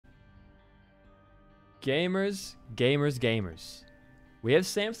Gamers, gamers, gamers. We have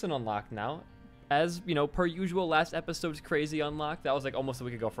Samson unlocked now. As, you know, per usual, last episode's crazy unlock. That was like almost a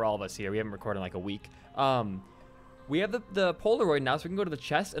week ago for all of us here. We haven't recorded in like a week. We have the Polaroid now, so we can go to the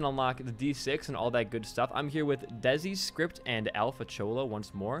chest and unlock the D6 and all that good stuff. I'm here with Desi, Script, and Alpha Cholo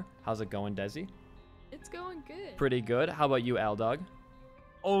once more. How's it going, Desi? It's going good. Pretty good. How about you, Aldog?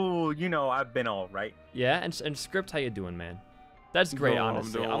 Oh, you know, I've been all right. Yeah, and Script, how you doing, man? That's great,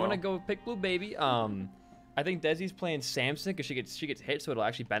 honestly. I'm gonna go pick Blue Baby. I think Desi's playing Samson because she gets hit, so it'll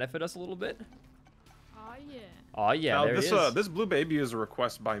actually benefit us a little bit. Oh yeah. Oh yeah, now, there this it is. This Blue Baby is a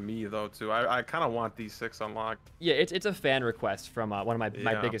request by me though too. I kind of want these 6 unlocked. Yeah, it's a fan request from one of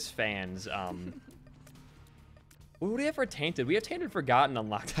my biggest fans. What do we have for Tainted? We have Tainted Forgotten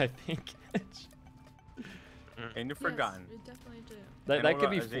unlocked, I think. And you're forgotten. Yes, we definitely do. that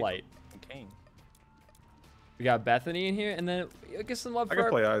could be Flight. Kane. We got Bethany in here, and then get some love I for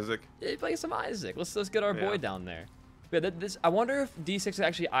can play Isaac. Yeah, play some Isaac. Let's get our boy down there. Yeah, I wonder if D6 is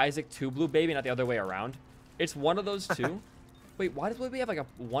actually Isaac to Blue Baby, not the other way around. It's one of those two. Wait, why does Blue Baby have like a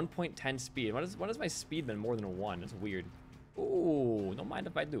 1.10 speed? Why does my speed been more than a 1? It's weird. Ooh, don't mind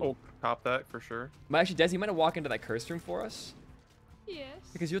if I do. Oh, top that for sure. Actually, Desi, you might walk into that curse room for us. Yes.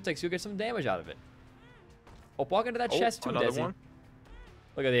 Because you'll get some damage out of it. Oh, walk into that chest too, another Desi. one?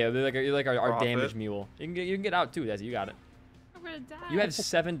 Look at you're like our Profit. damage mule. You can get out too, Desi. You got it. I'm gonna die. You have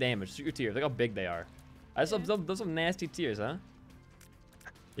 7 damage. Shoot your tears. Look how big they are. Those are some nasty tears, huh?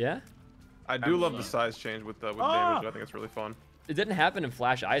 Yeah? I do love the size change with damage. I think it's really fun. It didn't happen in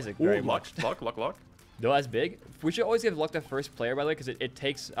Flash Isaac very Ooh, much. luck. No, that's big. We should always give luck to first player, by the way, because it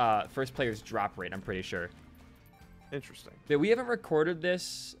takes first player's drop rate, I'm pretty sure. Interesting. But we haven't recorded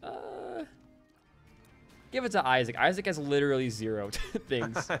this. Give it to Isaac. Isaac has literally 0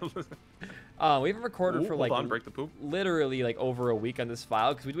 things. We haven't recorded for like break the poop. Literally like over a week on this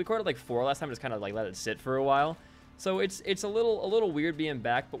file because we recorded like 4 last time. Just kind of like let it sit for a while. So it's a little weird being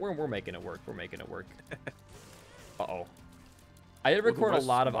back, but we're making it work. We're making it work. Uh-oh. I did record a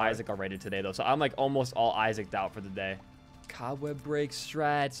lot of Isaac already today though, so I'm like almost all Isaac'd out for the day. Cobweb break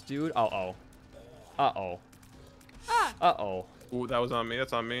strats, dude. Uh-oh. Uh-oh. Uh-oh. Ooh, that was on me.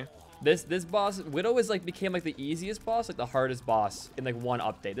 That's on me. This boss, Widow is like became like the easiest boss, like the hardest boss in like one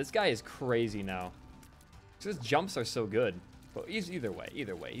update. This guy is crazy now. His jumps are so good. But either way,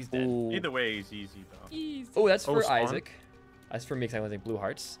 he's dead. Ooh. Either way, it's easy though. Easy. Oh, that's for spawn. Isaac. That's for me because I want to think blue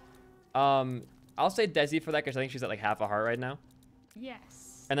hearts. I'll say Desi for that because I think she's at like half a heart right now.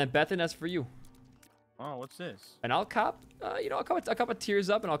 Yes. And then Bethan, that's for you. Oh, what's this? And I'll cop, I'll cop a tears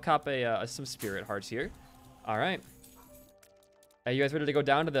up and I'll cop some spirit hearts here. All right. Are you guys ready to go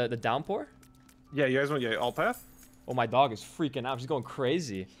down to the downpour? Yeah, you guys want alt path? Oh, my dog is freaking out. She's going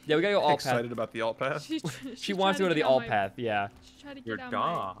crazy. Yeah, we gotta go alt path. Excited about the alt path. She wants to go to the alt path. Yeah. She tried to Your get on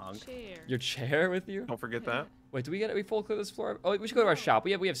dog. my chair. Your chair with you? Don't forget that. Wait, do we full clear this floor? Oh, we should go to our shop.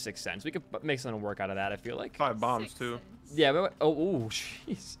 We have 6 cents. We could make something work out of that. I feel like. 5 bombs 6 too. cents. Yeah. Ooh,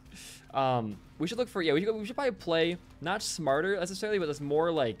 jeez. We should look for we should probably play not smarter necessarily, but that's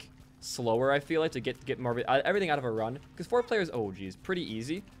more like slower. I feel like to get more everything out of a run. Because 4 players, oh geez, pretty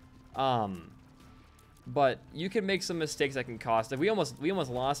easy. But you can make some mistakes that can cost. We almost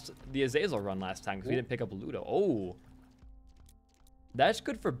lost the Azazel run last time because we didn't pick up Ludo. Oh, that's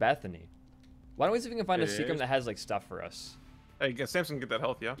good for Bethany. Why don't we see if we can find a secret that has like stuff for us? Hey, Samson, get that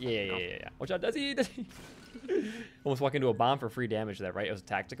health, yeah? Yeah. Watch out, Desi. Almost walk into a bomb for free damage there, right? It was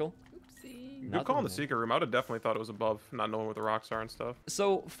tactical. Oopsie. Good call in the secret room. I would have definitely thought it was above, not knowing where the rocks are and stuff.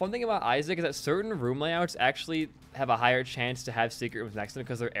 So, fun thing about Isaac is that certain room layouts actually have a higher chance to have secret rooms next to them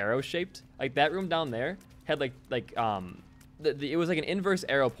because they're arrow shaped. Like that room down there had it was like an inverse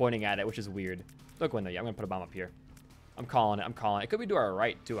arrow pointing at it, which is weird. Look, window. Yeah, I'm gonna put a bomb up here. I'm calling it. It could be to our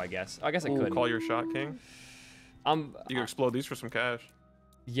right too, I guess. I guess it could. Call your shot, King. You can explode these for some cash.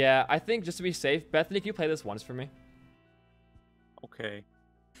 Yeah, I think just to be safe, Bethany, can you play this once for me? Okay.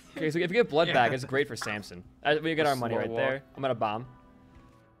 Okay, so if you get blood bag, it's great for Samson. We get our money right there. I'm gonna bomb.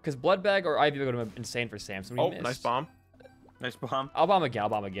 Because blood bag or Ivy are gonna be insane for Samson. Oh, nice bomb. Nice bomb. I'll bomb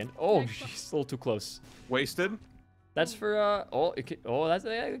again. Oh, she's a little too close. Wasted. That's for that's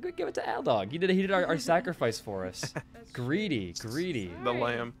give it to Aldog. He did our sacrifice for us. Greedy. The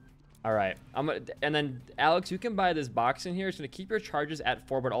lamb. All right, and then Alex, you can buy this box in here. It's gonna keep your charges at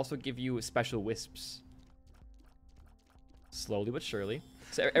 4, but also give you special wisps. Slowly but surely.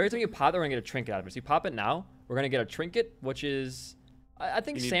 So every time you pop it, we're gonna get a trinket out of it. So you pop it now, we're gonna get a trinket, which is, I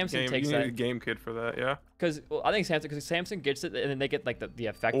think Samson takes that. You need a game kit for that, yeah. Because I think Samson gets it, and then they get like the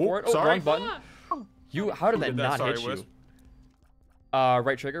effect for it. Oh, sorry. Wrong button. How did that not hit you? Wisp.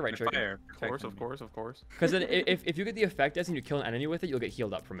 Right trigger, right The trigger. fire. Of course, protecting of me. course, of course. Because then if you get the effect as and you kill an enemy with it, you'll get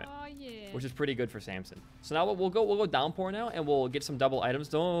healed up from it, Oh yeah. which is pretty good for Samson. So now we'll go downpour now, and we'll get some double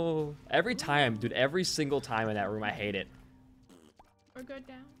items. No, every time, dude, every single time in that room, I hate it. Or go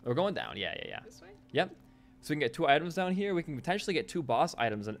down We're going down, yeah. this way. Yep. So we can get 2 items down here. We can potentially get 2 boss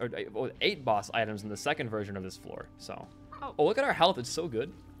items, or 8 boss items in the second version of this floor. So, oh, look at our health. It's so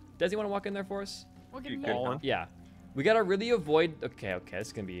good. Does you want to walk in there for us? We're You getting good? hit. All in. Yeah. We gotta really avoid. Okay. This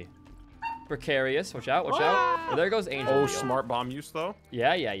is gonna be precarious. Watch out. Oh, there goes Angel. Oh, Deal. smart bomb use though.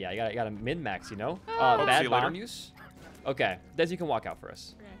 Yeah. You gotta min max. You know. Oh, see Bad you bomb later. use. Okay. Des, you can walk out for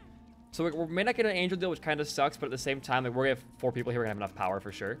us. Okay. So we may not get an Angel deal, which kind of sucks, but at the same time, like, we're gonna have 4 people here. We're gonna have enough power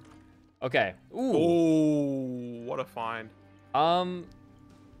for sure. Okay. Ooh. Oh, what a find.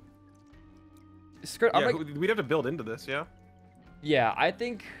 Script. Yeah, we'd have to build into this, yeah. Yeah, I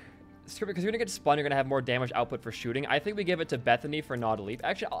think because you're gonna get spun, you're gonna have more damage output for shooting. I think we give it to Bethany for Nautilus.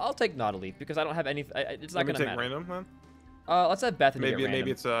 Actually, I'll take Nautilus because I don't have any. It's not Let me gonna take matter. random then. Let's have Bethany get random.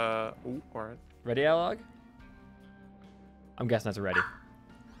 Maybe it's ooh, all right. Ready, Alog? I'm guessing that's a ready.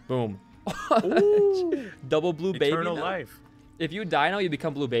 Boom. Ooh. Double blue baby. Eternal now? life. If you die now, you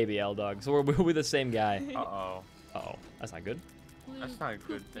become blue baby, L-Dog. So we'll be the same guy. Uh-oh. Uh-oh, that's not good. That's not a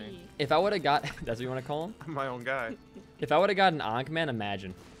good thing. Poopy. If I would have got, that's what you want to call him? I'm my own guy. If I would have got an Ankh Man,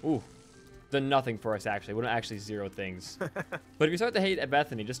 imagine. Ooh, done nothing for us actually. Wouldn't actually 0 things. But if you start to hate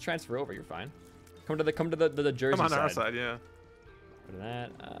Bethany, just transfer over. You're fine. Come to the Jersey I'm on side. our side, yeah. Look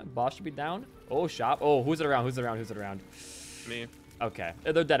at that. Boss should be down. Oh, shop. Oh, who's it around? Who's it around? Me. Okay,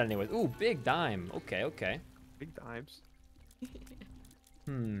 they're dead anyways. Ooh, big dime. Okay. Big dimes.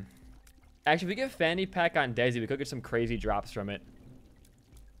 Actually, if we get Fanny Pack on Desi, we could get some crazy drops from it.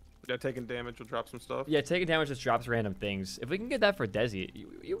 Yeah, taking damage will drop some stuff. Yeah, taking damage just drops random things. If we can get that for Desi,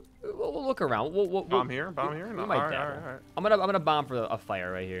 we'll look around. We'll Bomb here? We No, might all right, dabble. all right. I'm gonna bomb for a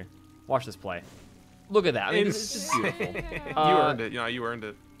fire right here. Watch this play. Look at that. I mean, it's just beautiful. Yeah. You earned it. You earned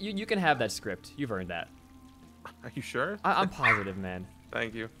it. You can have that script. You've earned that. Are you sure? I'm positive, man.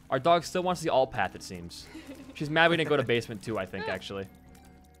 Thank you. Our dog still wants the alt path, it seems. She's mad we didn't go to basement 2, I think, actually.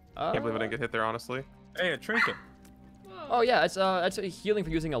 Can't believe I didn't get hit there, honestly. Hey, a trinket. Whoa. Oh yeah, that's a healing for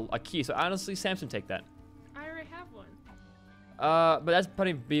using a key. So honestly, Samson, take that. I already have one. But that's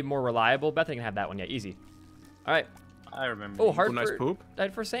probably be more reliable. Bethany can have that one. Yeah, easy. All right. I remember. Oh, these. hard nice for, poop.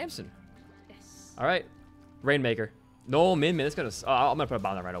 died for Samson. Yes. All right. Rainmaker. No, min. It's gonna. I'm gonna put a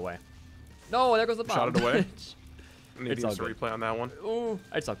bomb there right away. No, there goes the bomb. Shot it away. I need It's to all use a good. replay on that one. Ooh,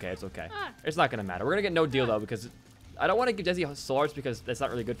 it's okay. Ah. It's not gonna matter. We're gonna get no deal though because I don't want to give Desi soul hearts because that's not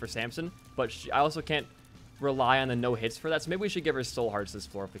really good for Samson. But I also can't rely on the no hits for that. So maybe we should give her soul hearts this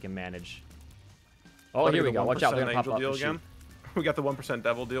floor if we can manage. Oh, Wanna here get we the go. Watch out. 1% They're gonna pop angel up deal and shoot. again. We got the 1%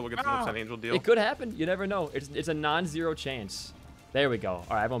 devil deal. We'll get the Ah. 1% angel deal. It could happen. You never know. It's a non-zero chance. There we go.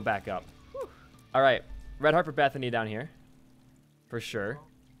 All right, everyone back up. All right, red heart for Bethany down here, for sure.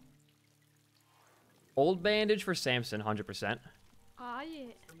 Old bandage for Samson, 100%. Ah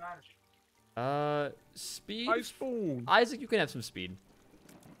yeah. Speed. Ice spoon. Isaac, you can have some speed.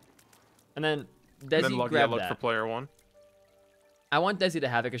 And then Desi, And then lucky I grab looked that. for player 1. I want Desi to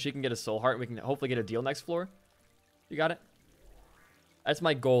have it because she can get a soul heart. And we can hopefully get a deal next floor. You got it. That's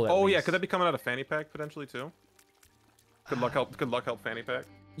my goal. At Oh yeah, least. could that be coming out of fanny pack potentially too? Good luck help fanny pack.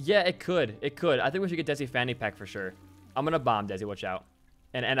 Yeah, it could. It could. I think we should get Desi fanny pack for sure. I'm gonna bomb Desi. Watch out.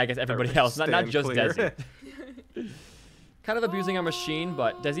 And I guess everybody else, not Stand just clear. Desi. Kind of abusing our machine,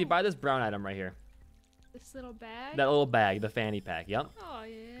 but Desi, buy this brown item right here. This little bag. That little bag, the fanny pack. Yep. Oh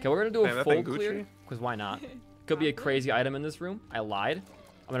yeah. Okay, we're gonna do Man, a that full thing clear Gucci? because why not? Could be a crazy item in this room. I lied.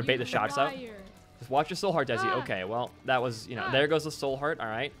 I'm gonna bait the shots out. Liar. Just watch your soul heart, Desi. Ah. Okay, well that was Ah. there goes the soul heart. All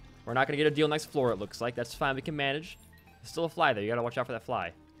right, we're not gonna get a deal next floor. It looks like that's fine. We can manage. There's still a fly there. You gotta watch out for that fly.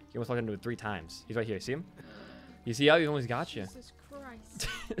 You almost walked into it 3 times. He's right here. See him? You see how he almost got you? Jesus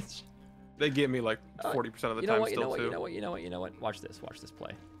Christ. They get me like 40% of the You know time what? You still know what? too. You know what? Watch this. Watch this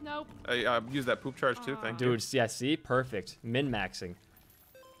play. Nope. I use that poop charge too. Thank you. Dude, yeah, see? Perfect. Min-maxing.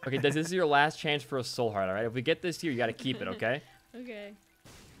 Okay, this is your last chance for a soul heart, all right? If we get this here, you got to keep it, okay? Okay.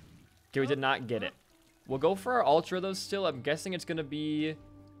 Okay, we did not get it. We'll go for our ultra, though, still. I'm guessing it's going to be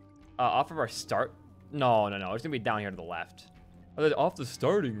off of our start. No. It's going to be down here to the left. Oh, they're off the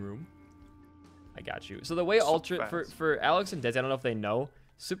starting room. I got you. So the way So ultra, fast. for Alex and Desi, I don't know if they know,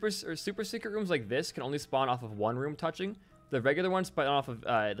 super secret rooms like this can only spawn off of 1 room touching. The regular ones spawn off of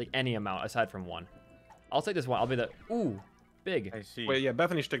like any amount aside from 1. I'll take this one. I'll be the big. I see. Wait, yeah,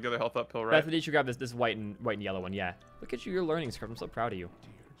 Bethany should take the other health up pill, right? Bethany should grab this white and yellow one. Yeah. Look at you, you're learning, Script. I'm so proud of you.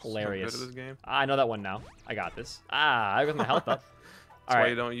 Hilarious. So good at this game. I know that one now. I got this. I got my health up. All why right.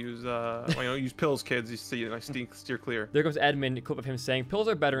 you don't use why you don't use pills, kids. You see, I steer clear. There goes Edmund, a clip of him saying, pills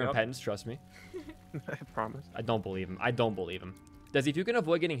are better in Yep. penance, trust me. I promise. I don't believe him. I don't believe him. Desi, if you can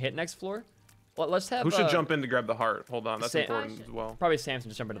avoid getting hit next floor, let's have... Who should jump in to grab the heart? Hold on, that's Sam- important I as well. Probably Samson,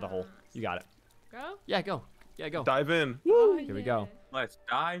 just jump into the hole. You got it. Go. Yeah, go. Yeah, go. Dive in. Oh, Here we go. Let's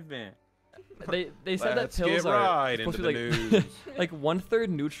dive in. They said that Let's pills get are right supposed into to the be news. like 1/3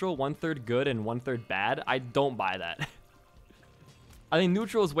 neutral, 1/3 good, and 1/3 bad. I don't buy that. I think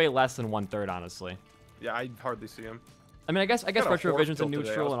neutral is way less than 1/3, honestly. Yeah, I hardly see him. I mean, I guess got a retro horse vision's a built today,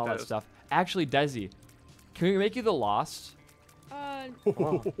 I neutral was and all that pissed. stuff. Actually, Desi, can we make you the Lost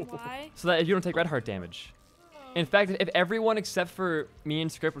Why? so that you don't take red heart damage? In fact, if everyone except for me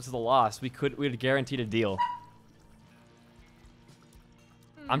and Script was the Lost, we'd guaranteed a deal.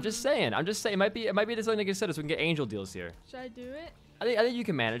 I'm just saying. It might be something to consider so we can get angel deals here. Should I do it? I think you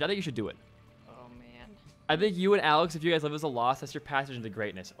can manage. I think you should do it. Oh man. I think you and Alex, if you guys live as a Lost, that's your passage into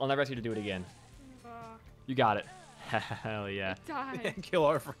greatness. I'll never ask you to do it again. You got it. Hell yeah. Die.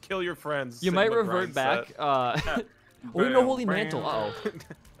 Kill your friends. You might Sigma revert grind back. set. We have no holy mantle. Uh-oh.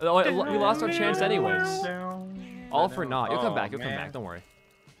 We lost our chance anyways. All for naught. You'll come back. You'll come back. Don't worry.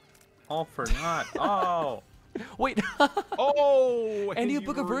 All for naught. Oh, Wait. Oh! And you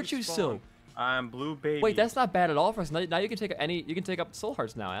Book of Virtue respawned. still. I'm blue baby. Wait, that's not bad at all for us. Now you can take You can take up soul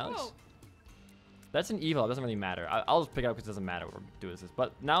hearts now, Alex. Oh. That's an evil. It doesn't really matter. I'll just pick it up because it doesn't matter what we're doing this.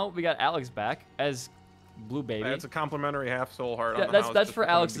 But now we got Alex back as blue baby. That's a complimentary half soul heart. Yeah, on the house that's just for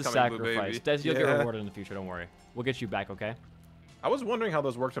becoming Alex's Blue sacrifice. Baby. Des, you'll get Yeah. rewarded in the future. Don't worry. We'll get you back, okay? I was wondering how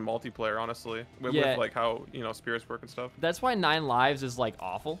those worked in multiplayer, honestly. With Yeah. like how spirits work and stuff. That's why 9 lives is like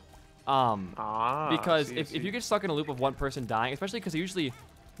awful. Because see, if you get stuck in a loop of one person dying, especially because usually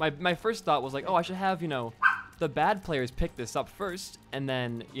my first thought was like, oh, I should have the bad players pick this up first, and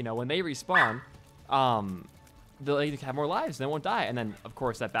then when they respawn, they'll have more lives and they won't die, and then of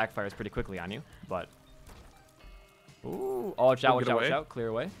course that backfires pretty quickly on you. But ooh, oh, watch out, watch out, watch out, clear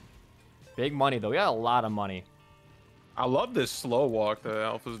away. Big money though. We got a lot of money. I love this slow walk that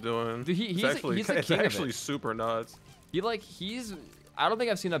Alpha's doing. Dude, It's he's the it's king of actually it. super nuts. I don't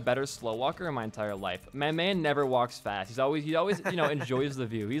think I've seen a better slow walker in my entire life. My man never walks fast. He always enjoys the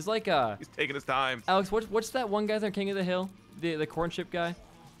view. He's like He's taking his time. Alex, what's that one guy there, King of the Hill? The corn chip guy?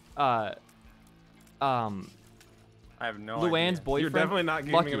 I have no Luann's idea. boyfriend? You're definitely not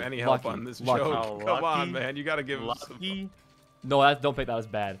giving Lucky, him any help Lucky, on this Lucky. joke. Oh, Come on, Lucky. man. You gotta give him some. Lucky. No, don't pick that as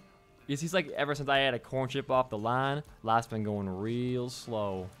bad. He's like, ever since I had a corn chip off the line, life's been going real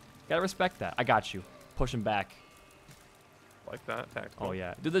slow. Gotta respect that. I got you. Push him back. Like that. Tactical. Oh,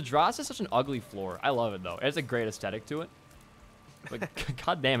 yeah. Dude, the Dross is such an ugly floor. I love it, though. It has a great aesthetic to it. But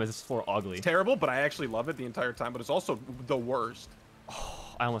god damn, is this floor ugly. It's terrible, but I actually love it the entire time. But it's also the worst.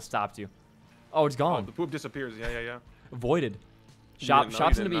 I almost stopped you. Oh, it's Oh, gone. the poop disappears. Yeah. Voided. You Shop's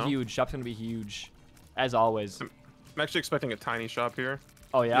didn't gonna be know? huge. Shop's gonna be huge. As always. I'm actually expecting a tiny shop here.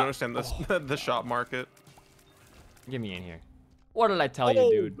 Oh, You yeah? understand this? The shop market. Get me in here. What did I tell you,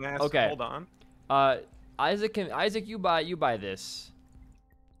 dude? Massive. Okay. Hold on. Isaac, you buy this.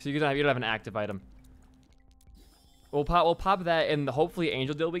 So you don't have an active item. We'll pop that, and hopefully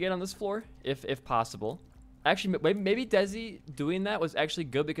Angel Deal we get on this floor, if possible. Actually, maybe Desi doing that was actually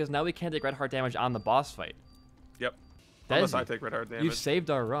good because now we can't take red heart damage on the boss fight. Yep. Unless Desi, I take red heart damage. you saved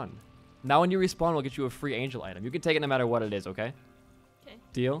our run. Now when you respawn, we'll get you a free Angel item. You can take it no matter what it is, okay? Okay.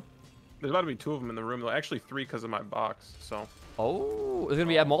 Deal? There's about to be 2 of them in the room. Though. Actually 3 because of my box. So. Oh, there's gonna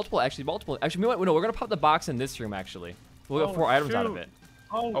be multiple. Actually, multiple. Actually, you know what? No, we're gonna pop the box in this room. Actually, we'll get 4 items out of it.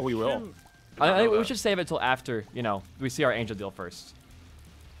 Oh, we will. shoot. I think we that. should save it till after, we see our Angel Deal first.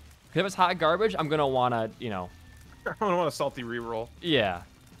 'Cause if it's hot garbage, I'm gonna wanna, I don't want a salty reroll. yeah.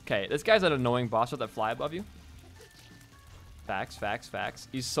 Okay, this guy's an annoying boss with that fly above you. Facts, facts, facts.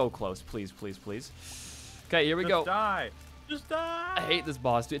 He's so close. Please, please, please. Okay, here we Just go. die. Just die. I hate this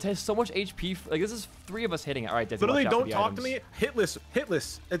boss, dude. It has so much HP. Like, this is 3 of us hitting it. All right, Desi, Literally, watch out for don't the talk to items. me.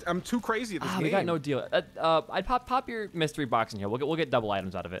 Hitless. I'm too crazy at this game. We got no deal. I'd pop your mystery box in here. We'll get double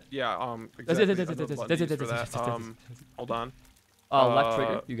items out of it. Yeah. Exactly. I know the button used for that. Hold on. Left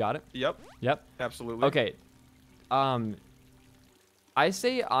trigger. You got it. Yep. Yep. Absolutely. Okay. I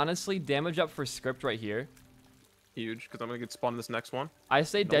say honestly, damage up for script right here. Huge, because I'm gonna get spawned in this next one. I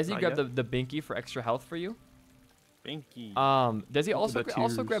say Nope, Desi not grab yet. the binky for extra health for you. Binky. Desi also the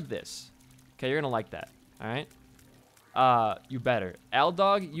also tears. grab this. Okay, you're gonna like that. All right. You better.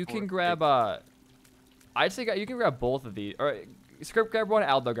 Aldog, you can grab I'd say you can grab both of these. Or script grab one,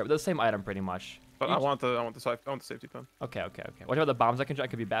 Aldog grab the same item pretty much. But I want the safety pin. Okay. What about the bombs I can drop?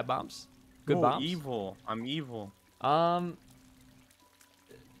 Could be bad bombs. Good Oh, bombs. evil. I'm evil.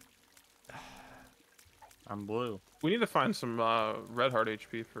 I'm blue. We need to find some red heart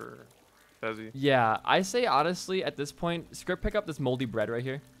HP for Desi. Yeah, I say honestly at this point, Script, pick up this moldy bread right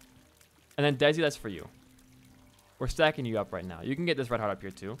here. And then Desi, that's for you. We're stacking you up right now. You can get this red heart up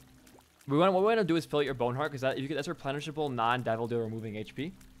here too. What we want to do is fill out your bone heart because that's replenishable, non-devil deal removing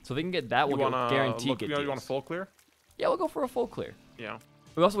HP. So if we can get that, we'll guarantee get You want a deals. full clear? Yeah, we'll go for a full clear. Yeah.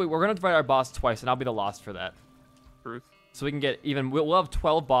 We're gonna divide our boss twice, and I'll be the lost for that. Truth. So we can get even. We'll have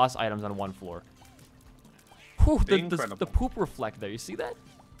 12 boss items on one floor. Whew, the poop reflect there. You see that?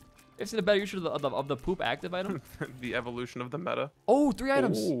 You've seen a better use of the poop active item. The evolution of the meta. Oh, 3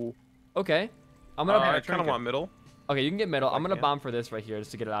 items. Ooh. Okay. I'm gonna. I kind of want middle. Okay, you can get middle. I'm gonna can. bomb for this right here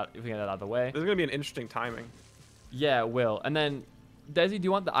just to get it out. If we get it out of the way. This is gonna be an interesting timing. Yeah, it will. And then, Desi, do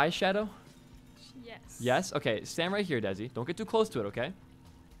you want the eyeshadow? Yes. Yes. Okay, stand right here, Desi. Don't get too close to it. Okay.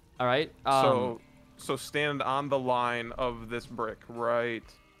 All right. So stand on the line of this brick right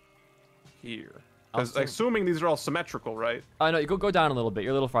here. Because assuming these are all symmetrical, right? No, you go down a little bit.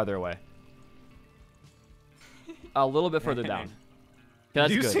 You're a little farther away. A little bit further down. Okay, that's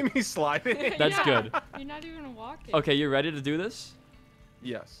Do you good. see me sliding? That's Yeah, good. You're not even walking. Okay, you ready to do this?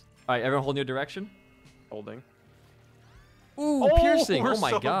 Yes. All right, everyone hold your direction. Holding. Ooh, Oh, piercing. we're Oh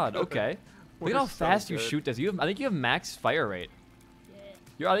my so god. good. Okay. Look We're at how so fast you good. shoot this. I think you have max fire rate.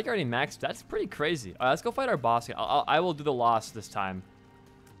 Yeah. I think you're already maxed. That's pretty crazy. All right, let's go fight our boss. I will do the loss this time.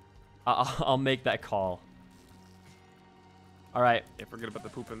 I'll make that call. All right. Yeah, forget about the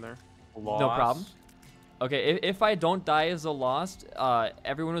poop in there. No problem. Okay, if I don't die as a lost,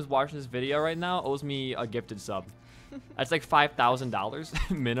 everyone who's watching this video right now owes me a gifted sub. That's like $5,000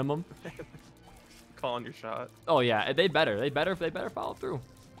 minimum. Calling your shot. Oh yeah, they better follow through.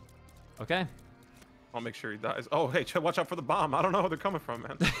 Okay. I'll make sure he dies. Oh, hey, watch out for the bomb. I don't know where they're coming from,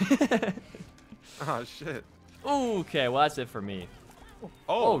 man. Oh, shit. Okay, well that's it for me.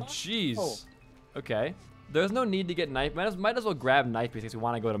 Oh, jeez. Oh. Okay. There's no need to get knife. Might as well grab knife piece because we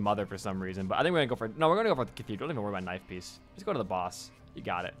want to go to mother for some reason. But I think we're gonna go for the cathedral. Don't even worry about knife piece. Just go to the boss. You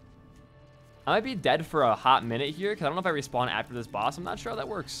got it. I might be dead for a hot minute here because I don't know if I respawn after this boss. I'm not sure how that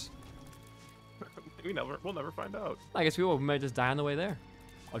works. We'll never find out. I guess we might just die on the way there.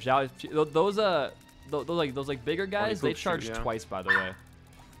 Watch out. Those bigger guys, they poop shoot, charge yeah. twice, by the way.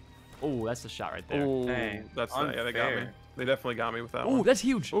 Oh, that's the shot right there. Oh, Dang, that's yeah, they got me. unfair. They definitely got me with that Oh, one. that's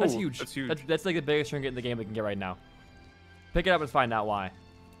huge. That's Ooh, huge. that's huge. That's like the biggest trinket in the game we can get right now. Pick it up and find out why.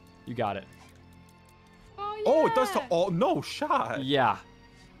 You got it. Oh, yeah. Oh, it does to all. No shot. Yeah.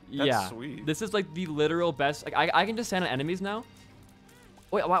 That's Yeah. sweet. This is like the literal best. Like I can just stand on enemies now.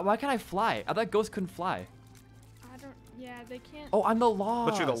 Wait, why can't I fly? I thought ghosts couldn't fly. I don't. Yeah, they can't. Oh, I'm the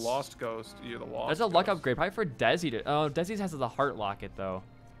lost. But you're the lost ghost. You're the lost. That's a luck ghost. upgrade. Probably for Desi to. Oh, Desi's has the heart locket though.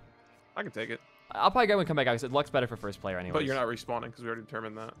 I can take it. I'll probably go and come back out because luck's better for first player anyway. But you're not respawning because we already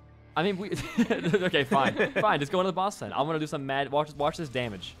determined that. I mean, we. Okay, fine, fine. Just go into the boss then. I'm gonna do some mad. Watch this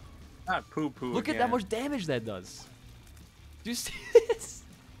damage. Not poo poo. Look at that much damage that does. Do you see this?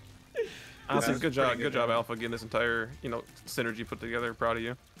 Honestly, that's good job, pretty good good, job, yeah. Alpha, getting this entire synergy put together. Proud of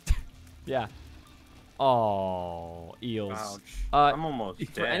you. Yeah. Oh, eels. Ouch. Uh, I'm almost For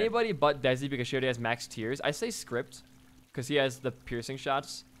dead. anybody but Desi, because she already has max tiers, I say script, because he has the piercing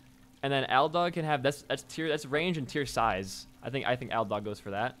shots, and then Aldog can have that's range and tier size. I think Aldog goes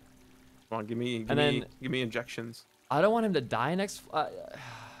for that. Come on, give me injections. I don't want him to die next.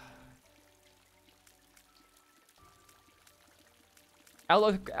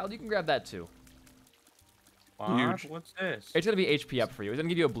 Aldog, you can grab that too. What? Huge. What's this? It's gonna be HP up for you. It's gonna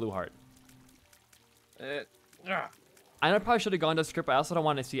give you a blue heart. Ah. I know I probably should have gone to script, but I also don't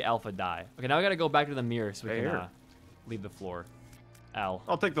want to see Alpha die. Okay, now I gotta go back to the mirror so we can Fair. leave the floor. Al.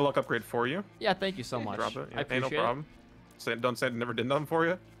 I'll take the luck upgrade for you. Yeah, thank you so much. Drop it. I Hey, appreciate no problem. Don't say I never did nothing for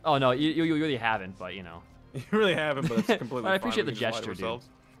you. it. Oh no, you really haven't, but you know. You really haven't, but it's completely I fine. appreciate We the can just lie to gesture, dude. ourselves.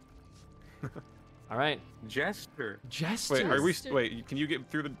 All right, Jester. Jester. Wait, are we? Jester. Wait, can you get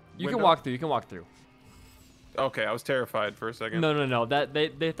through the? You window? can walk through. You can walk through. Okay, I was terrified for a second. No. That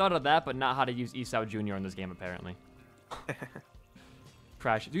they thought of that, but not how to use Esau Jr. in this game apparently.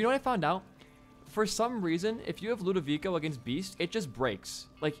 Crash. Do you know what I found out? For some reason, if you have Ludovico against Beast, it just breaks.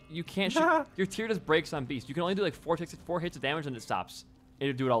 Like you can't shoot. Your tier just breaks on Beast. You can only do like four hits of damage and it stops.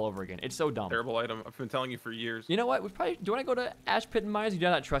 It'll do it all over again. It's so dumb. Terrible item. I've been telling you for years. You know what? Do you want to go to Ash Pit and Mines? You do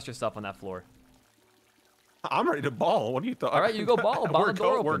not trust yourself on that floor. I'm ready to ball. What are you talking? All right, you go ball. Ball the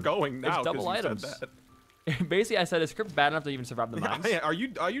door We're open. going now. It's double 'cause you items. Said that. Basically, I said, is script bad enough to even survive the mines? Yeah, are you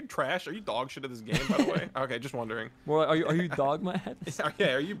trash? Are you dog shit at this game, by the way? Okay, just wondering. More, are you dogma heads?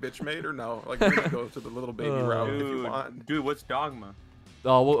 Yeah, are you bitch made or no? Like, we're gonna go to the little baby route if you want. Dude, what's Dogma?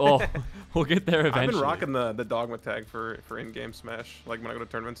 We'll get there eventually. I've been rocking the dogma tag for in-game Smash, like when I go to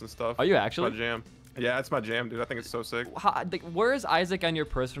tournaments and stuff. Are you It's actually? my jam. Yeah, it's my jam, dude. I think it's so sick. Like, where is Isaac on your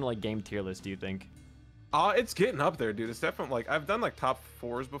personal like game tier list? Do you think? It's getting up there, dude. It's definitely like I've done like top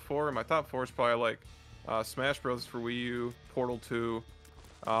 4s before. And my top 4 is probably like Smash Bros for Wii U, Portal 2,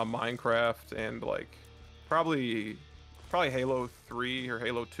 Minecraft, and like probably Halo 3 or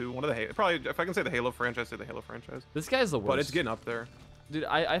Halo 2. One of the probably if I can say the Halo franchise, say the Halo franchise. This guy's the worst. But it's getting up there. Dude,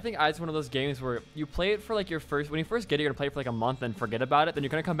 I think it's one of those games where you play it for like when you first get it, you're gonna play it for like a month and forget about it. Then you're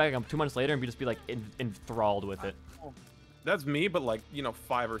gonna come back 2 months later and just be like enthralled with it. That's me, but like,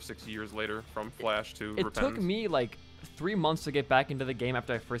 5 or 6 years later from Flash to It Repentance. took me like 3 months to get back into the game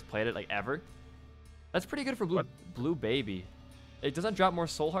after I first played it, like ever. That's pretty good for Blue Baby. It doesn't drop more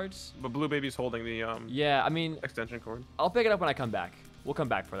soul hearts. But Blue Baby's holding the Yeah, I mean, extension cord. I'll pick it up when I come back. We'll come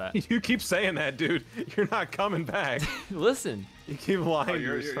back for that. You keep saying that, dude. You're not coming back. Listen, You keep lying Oh, to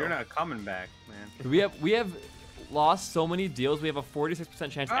you're yourself. not coming back, man. we have lost so many deals. We have a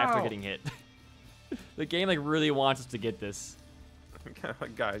 46% chance after Ow. getting hit. The game like really wants us to get this.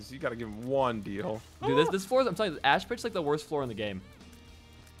 Guys, you gotta give him one deal. Dude, this floor, I'm telling you, Ash Pit's like the worst floor in the game.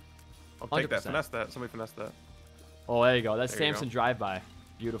 I'll take that. 100%. Finesse that. Somebody finesse that. Oh, there you go. That's There you Samson go. drive-by.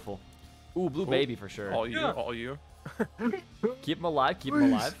 Beautiful. Ooh, Blue Baby for sure. All you, Yeah. all you. Keep him alive. Keep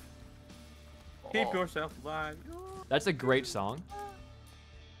him alive. Keep yourself alive. That's a great song.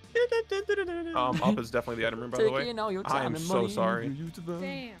 Up is definitely the item room, by the way. Taking all your I time am and so money sorry. you use to burn.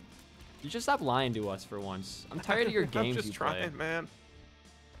 Damn. You should stop lying to us for once. I'm tired of your games I'm just you trying, play. man.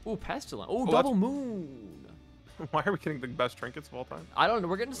 Ooh, Pestilence. Ooh, Well, Double Moon. Why are we getting the best trinkets of all time? I don't know.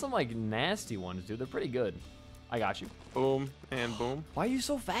 We're getting some like nasty ones, dude. They're pretty good. I got you. Boom and boom. Why are you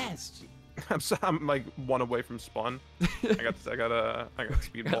so fast? I'm like one away from spawn. I got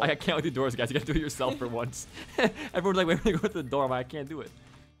speedball. I can't do doors, guys. You gotta do it yourself for once. Everyone's like, wait, go to the door. I'm like, I can't do it.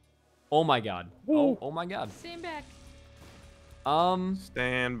 Oh my god. Oh my god. Stand back.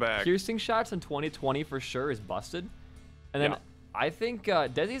 Stand back. Piercing shots in 2020 for sure is busted. And then Yeah. I think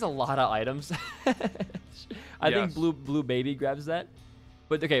Desi has a lot of items. I think Yes. Blue Baby grabs that.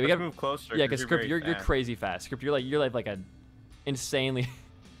 But okay, we Let's gotta move closer. Yeah, because Script, very you're fast. crazy fast. Script, you're like a insanely.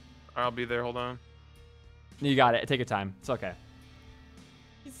 I'll be there. Hold on. You got it. Take your time. It's okay.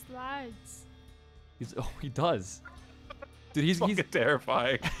 He slides. He does. Dude, he's Fucking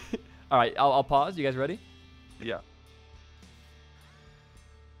terrifying. all right. I'll pause. You guys ready? Yeah.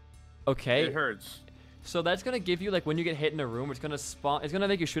 Okay. It hurts. So that's gonna give you like when you get hit in a room, it's gonna spawn. It's gonna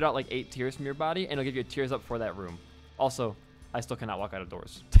make you shoot out like 8 tears from your body, and it'll give you tears up for that room. Also, I still cannot walk out of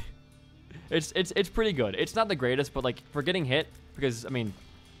doors. it's pretty good. It's not the greatest, but like for getting hit, because I mean,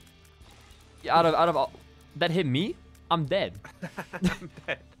 out of all that hit me, I'm dead. I'm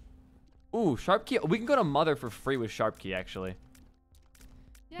dead. Ooh, Sharp Key. We can go to Mother for free with Sharp Key actually.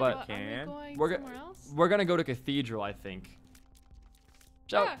 Yeah, But- are we Can. going We're somewhere else? We're gonna go to Cathedral, I think.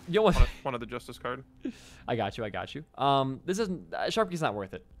 So, Yeah. you know what? One of the justice card. I got you. This isn't Sharp Key's not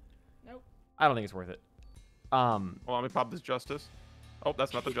worth it. Nope. I don't think it's worth it. Well, let me pop this justice. Oh,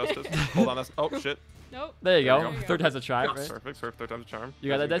 that's not the justice. Hold on. That's oh shit. Nope. There you go. There you go. Third time's a charm, right? Perfect. Third time's a charm. You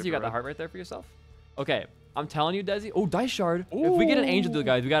got that, That's Desi? You got the right. heart right there for yourself? Okay, I'm telling you, Desi. Oh, Dice Shard. If we get an Angel Deal,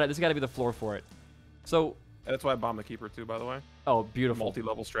 guys, this got to be the floor for it. So, That's why I bombed the keeper too, by the way. oh, beautiful.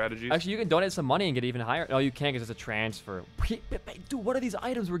 Multi-level strategies. Actually, you can donate some money and get even higher. Oh, you can because it's a transfer. Dude, what are these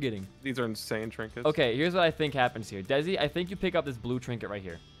items we're getting? These are insane trinkets. Okay, here's what I think happens here. Desi, I think you pick up this blue trinket right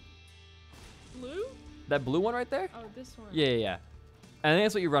here. Blue? That blue one right there? Oh, this one. Yeah. And I think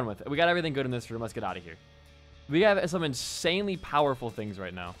that's what you run with. We got everything good in this room. Let's get out of here. We have some insanely powerful things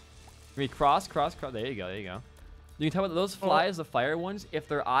right now. We cross. There you go. You can tell that those flies, the fire ones, if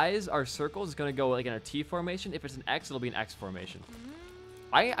their eyes are circles, it's going to go like in a T formation. If it's an X, it'll be an X formation.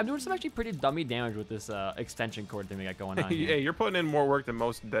 I'm doing some actually pretty dummy damage with this extension cord thing we got going on here. Hey, you're putting in more work than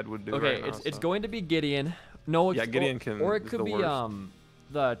most dead would do. Okay, right now, it's so. going to be Gideon. No, Yeah, Gideon can. Or it is could the be worst.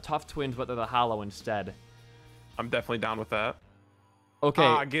 the Tough Twins, but they're the Hollow instead. I'm definitely down with that. Okay.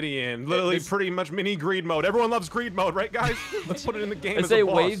 Ah, Gideon. Literally This- pretty much mini greed mode. Everyone loves greed mode, right, guys? Let's put it in the game It's as a a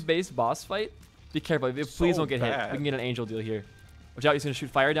boss. wave-based boss fight. Be careful. Please So don't get hit. bad. We can get an angel deal here. Watch out. He's going to shoot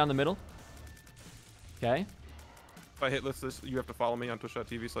fire down the middle. Okay. If I hit this, you have to follow me on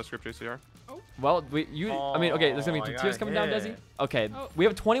twitch.tv/scriptjcr. Well, I mean, okay, there's going to be Oh, I tears got coming down, Desi. hit. Okay. Oh. We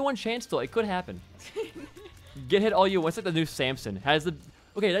have 21 chance still. It could happen. Get hit all you want. It's like the new Samson.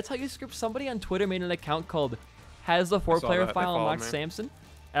 Okay, that's how you script. Somebody on Twitter made an account called Has the 4-player that. They file followed unlocked me. Samson?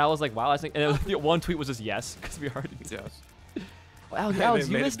 And I was like, wow, that's like, and it was, the one tweet was just yes, because we already. Yes. Wow, They Alex,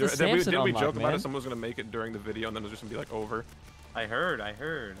 you made it missed the dur- then Samson didn't we unlock, joke about man. it? Someone was gonna make it during the video, and then it was just gonna be like over. I heard.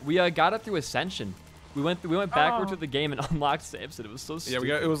 We got it through Ascension. We went backward Oh. to the game and unlocked Samson. It was so Yeah,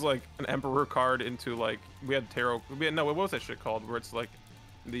 stupid. it was like an emperor card into like we had tarot. What was that shit called? Where it's like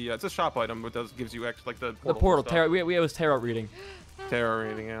The it's a shop item, but does gives you like the The portal. portal. stuff. Tarot. We was tarot reading. Tarot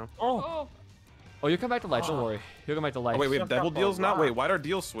reading, yeah. Oh. Oh, you'll come back to life. Don't worry. He'll come back to life. Oh, wait, we have Stuff devil up a deals now. lot. Wait, why'd our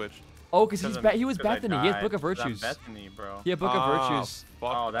deals switch? Oh, because he was 'Cause I Bethany. He has Book of died, 'cause I'm Virtues. Bethany, bro. Yeah, Book of Virtues.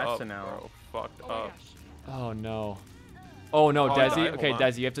 Fucked Oh, that's up, an L. bro. Fucked Oh my up. gosh. Oh no. Oh no, Oh, Desi. died. Okay, Hold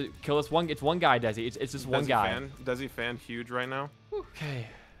on. Desi, you have to kill this one. It's one guy, Desi. It's just one Desi guy. Fan, Desi fan huge right now. Okay.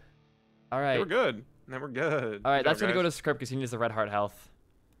 All Hey, right. we're good. Then we're good. All right, Good that's job, gonna go guys. to Script because he needs the red heart health.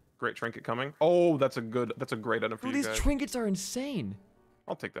 Great trinket coming. Oh, that's a great item for Dude, you these guys. trinkets are insane.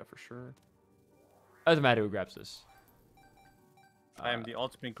 I'll take that for sure. Doesn't matter who grabs this. I am the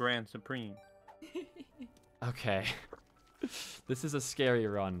ultimate grand supreme. Okay. This is a scary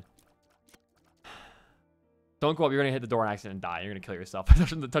run. Don't go up. You're gonna hit the door on accident and die. You're gonna kill yourself by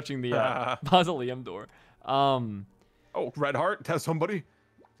touching the mausoleum door. Oh, red heart. Tell somebody.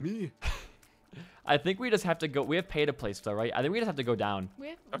 Me. I think we just have to go. We have pay to play still, right? I think we just have to go down. We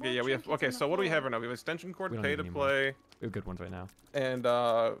have Okay, more yeah, we have. trinkets Okay, on the so what do we floor. have right now? We have extension cord, We don't pay need to any more. play, We have good ones right now. and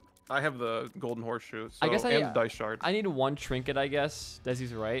I have the golden horseshoe. So, I guess and the dice shard. I need one trinket, I guess.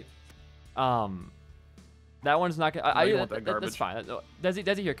 Desi's right. That one's not gonna. No, you want that That's fine.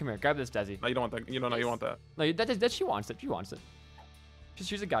 Desi, here, come here. Grab this, Desi. No, you don't want that. You don't know. You want that. No, that she wants it. She wants it.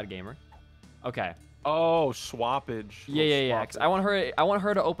 She's a god gamer. Okay. Oh, swappage. Yeah. 'Cause I want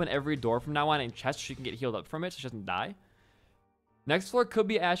her to open every door from now on in chest so she can get healed up from it so she doesn't die. Next floor could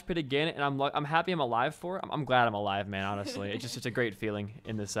be Ash Pit again, and I'm happy I'm alive for it. I'm glad I'm alive, man. Honestly, it's just such a great feeling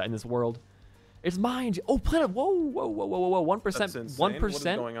in this world. It's mine. Oh, planet. Whoa. 1%. That's insane. 1%. What is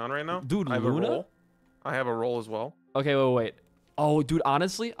going on right now? Dude, I have a Luna? roll. I have a roll as well. Okay, wait. Oh, dude,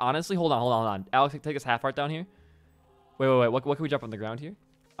 honestly, hold on. Alex, take this half heart down here. Wait. What can we drop on the ground here?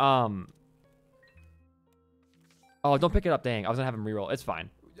 Oh, don't pick it up. Dang, I was gonna have him reroll. It's fine.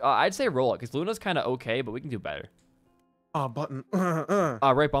 I'd say roll it because Luna's kind of okay, but we can do better. Oh, button.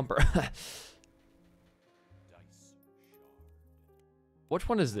 Right bumper. Which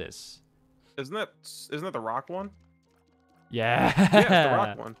one is this? Isn't that the rock one? Yeah. Yeah, it's the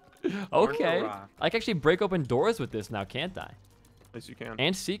rock one. Okay. rock. I can actually break open doors with this now, can't I? At least you can.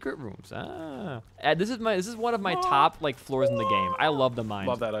 And secret rooms. This is one of my top floors in the game. I love the mines.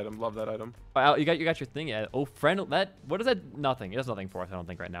 Love that item. Love that item. Oh, you got your thing. Yeah. Oh, friend. What is that? Nothing. It does nothing for us. I don't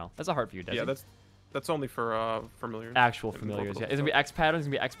think right now. That's a heart for you, Desi. Yeah, that's only for familiars. actual and familiars. Yeah. orbitals It's gonna be X patterns. It's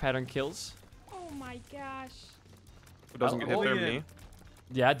gonna be X pattern kills. Oh my gosh. Who doesn't get hit there? Holy Me.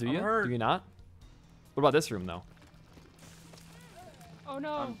 Yeah. Do I'm you? hurt. Do you not? What about this room though? Oh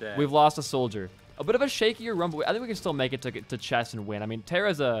no. I'm dead. We've lost a soldier. A bit of a shakier run, but I think we can still make it to chest and win. I mean,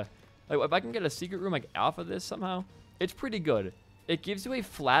 Terra's if I can get a secret room off of this somehow, it's pretty good. It gives you a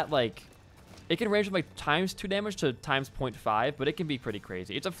flat it can range from ×2 damage to ×0.5, but it can be pretty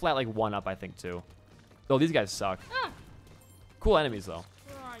crazy. It's a flat 1 up, I think too. Oh, these guys suck. Ah, Cool enemies though.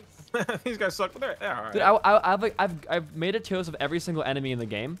 Christ. These guys suck, but they're all right. Dude, I've made a tier list of every single enemy in the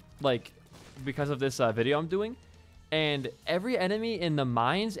game, because of this video I'm doing, and every enemy in the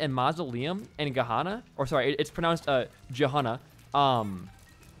mines and mausoleum and Gehenna, or sorry, it's pronounced Gehenna,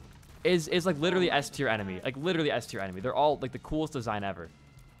 is literally S tier enemy, literally S tier enemy. They're all the coolest design ever.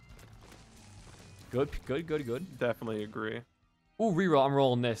 Good. Definitely agree. Ooh, reroll. I'm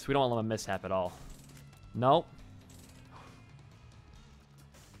rolling this. We don't want to let a mishap at all. Nope.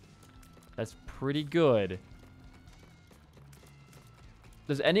 That's pretty good.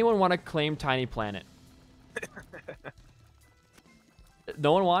 Does anyone want to claim Tiny Planet?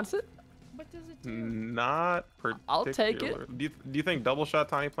 No one wants it? What does it do? Not particular. I'll take it. Do you think double shot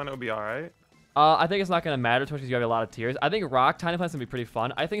Tiny Planet would be all right? I think it's not going to matter too much because you have a lot of tiers. I think Rock Tiny Planet's going to be pretty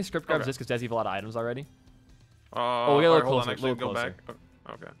fun. I think Script grabs Okay. this because Desi have a lot of items already. Oh, we get a little alright, hold on, closer, actually, little go closer. back.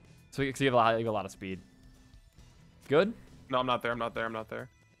 Oh, okay. So you have a lot of speed. Good? No, I'm not there. I'm not there.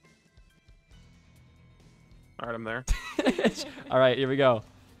 All right, I'm there. All right, here we go.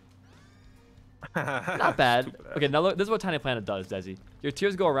 Not bad. Stupid ass. Okay, now look, this is what Tiny Planet does, Desi. Your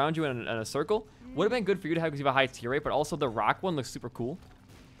tiers go around you in a circle. Would have been good for you to have because you have a high tier rate, but also the rock one looks super cool.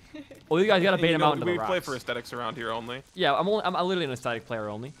 Oh, you guys gotta bait him out into the We rocks. play for aesthetics around here only. Yeah, I'm literally an aesthetic player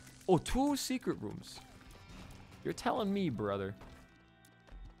only. Oh, 2 secret rooms. You're telling me, brother.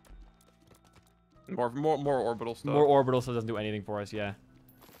 More orbital stuff. More orbital stuff doesn't do anything for us, yeah.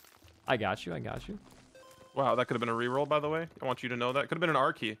 I got you. Wow, that could have been a reroll, by the way. I want you to know that. Could have been an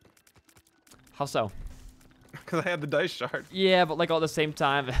R key. How so? Because I had the dice shard. Yeah, but all at the same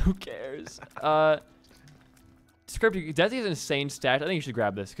time, who cares? Script, Desi has insane stats. I think you should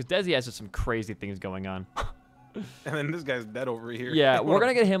grab this because Desi has just some crazy things going on. And then this guy's dead over here. Yeah, we're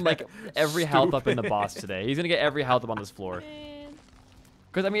gonna get him every health up in the Stupid. boss today. He's gonna get every health up on this floor. Man.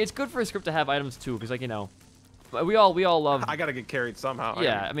 Because I mean, it's good for a script to have items too. Because We all love. I gotta get carried somehow. I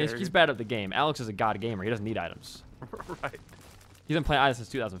Yeah, gotta I get mean, he's carried. bad at the game. Alex is a god gamer. He doesn't need items. Right. He's been playing items since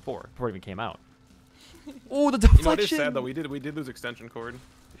 2004, before it even came out. Oh, the You know, deflection! it is sad though. We did lose extension cord.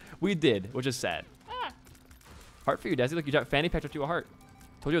 We did, which is sad. Ah, Heart for you, Desi. Look, you dropped fanny pack dropped you a heart.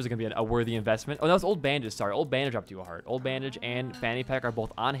 Told you it was gonna be a worthy investment. Oh, that was old bandages. Sorry, old bandage dropped you a heart. Old bandage and fanny pack are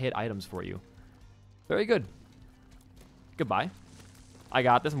both on hit items for you. Very good. Goodbye. I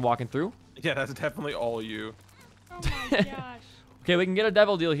got this. I'm walking through. Yeah, that's definitely all you. oh my gosh. Okay, we can get a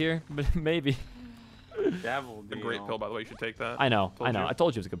devil deal here, but maybe. Devil A deal. great pill, by the way. You should take that. I know. Told I know. you. I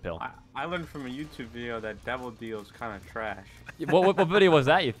told you it was a good pill. I learned from a YouTube video that devil deal is kind of trash. What video was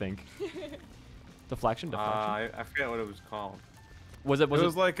that? You think? Deflection. Deflection. I forget what it was called. Was it? It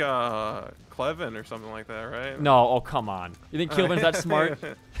was like Clevin or something like that, right? No. Oh, come on. You think Keelvin's that smart?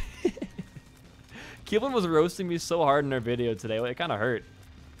 Keelvin was roasting me so hard in our video today. It kind of hurt.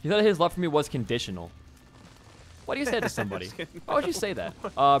 He thought his love for me was conditional. Why do you say that to somebody? Why would you say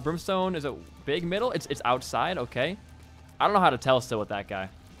that? Brimstone is a big middle. It's outside. Okay. I don't know how to tell still with that guy.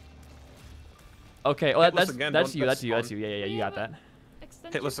 Okay. Oh, Hitless that's again, that's don't- you. that's That's you. That's fun. you. Yeah. You got that.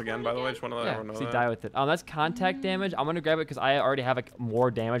 Extension Hitless again, cord by the way. Just want to let Yeah. everyone know See, that. die with it. That's contact damage. I'm gonna grab it because I already have like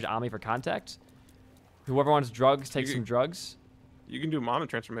more damage on me for contact. Whoever wants drugs, take You- some drugs. You can do mom and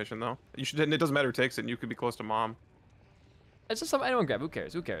transformation though. You should. It doesn't matter who takes it. And you could be close to mom. It's just something anyone grab. Who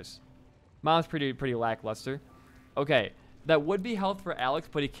cares? Who cares? Mom's pretty lackluster. Okay, that would be health for Alex,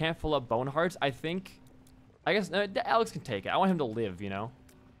 but he can't fill up bone hearts. I guess Alex can take it. I want him to live. You know.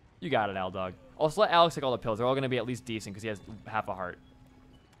 You got it, Al dog. Also, let Alex take all the pills. They're all gonna be at least decent because he has half a heart.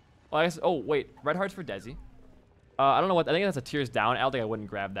 Well, I guess. Oh wait, red hearts for Desi. I don't know what. I think that's a tears down. I don't think I wouldn't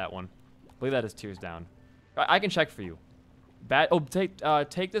grab that one. I believe that is tears down. I can check for you. Bad. Oh,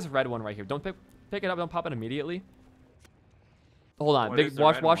 take this red one right here. Don't pick it up. Don't pop it immediately. Hold on. What Big, is the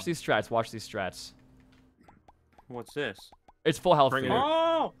watch red one? these strats. Watch these strats. What's this? It's full health. Bring for it you. in.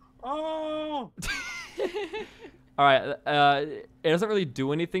 Oh! Oh! All right. It doesn't really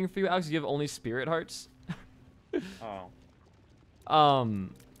do anything for you, Alex. You have only spirit hearts. Oh.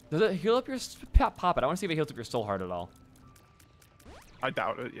 Does it heal up your pop it? I want to see if it heals up your soul heart at all. I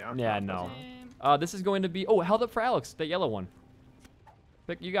doubt it. Yeah. Yeah, no. Damn. This is going to be held up for Alex, the yellow one.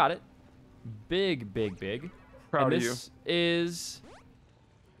 You got it. Big. Proud and of you. this is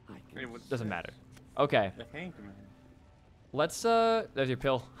Wait, what's doesn't this? matter. Okay. The Hangman. Let's there's your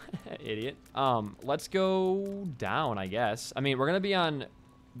pill. Idiot. Let's go down, I guess. I mean, we're gonna be on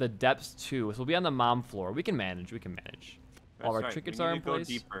the depths too, so we'll be on the mom floor. We can manage. All our That's right, trinkets we are need in to go place.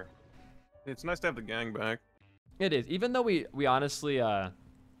 deeper. It's nice to have the gang back. It is. Even though we honestly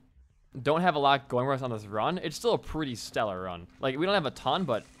don't have a lot going for us on this run, it's still a pretty stellar run. Like, we don't have a ton,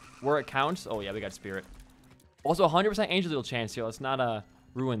 but where it counts, oh yeah, we got spirit. Also, 100% angel deal chance here. Let's not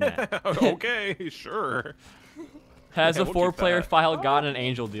ruin that. Okay, sure. Has Yeah, a we'll keep 4-player that. file gotten an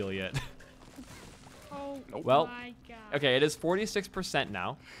angel deal yet? Oh Well, my god. Okay, it is 46%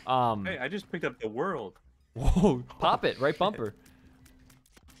 now. Hey, I just picked up the world. Whoa, pop it, right bumper.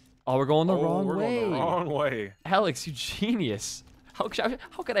 Oh, we're going the wrong we're way. going the wrong way. Alex, you genius. How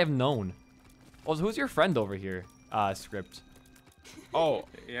could I have known? Oh, so who's your friend over here? Script. Oh,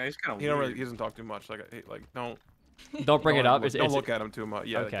 Yeah, he's kind of he weird. don't really, he doesn't talk too much. Like don't. Don't bring it up. Don't look at him too much.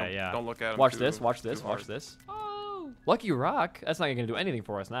 Yeah. Okay, don't, yeah. Don't look at him. Watch too- this. Watch too this. Watch hard. this. Oh. Lucky Rock. That's not gonna do anything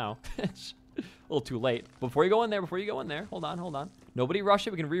for us now. It's a little too late. Before you go in there. Hold on. Nobody rush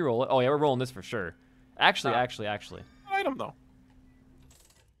it. We can re-roll it. Oh yeah, we're rolling this for sure. Actually. Item though.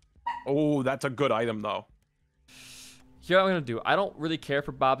 Oh, that's a good item though. Here what I'm gonna do. I don't really care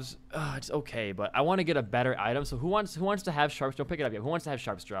for Bob's. It's okay, but I want to get a better item. So who wants to have sharp? Don't pick it up yet. Who wants to have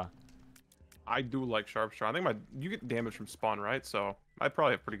sharp straw? I do like sharp straw. I think you get damage from spawn, right? So I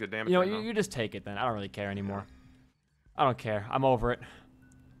probably have pretty good damage. You know, right now. you just take it then. I don't really care anymore. I don't care. I'm over it.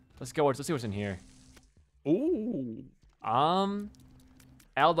 Let's go. Let's see what's in here. Ooh.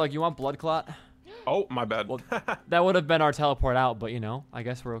 Aldog, you want blood clot? Oh, my bad. Well, that would have been our teleport out, but I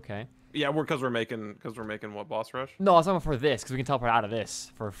guess we're okay. yeah, because we're making what, boss rush? No, it's not for this because we can teleport out of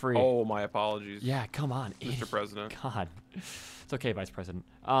this for free. Oh, my apologies. Yeah, come on, Mr. idiot. President. God, it's okay, Vice President.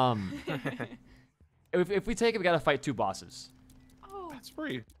 If we take it, we gotta fight 2 bosses. Oh. That's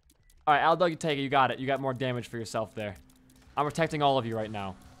free. All right, Aldog, you take it. You got it. You got more damage for yourself there. I'm protecting all of you right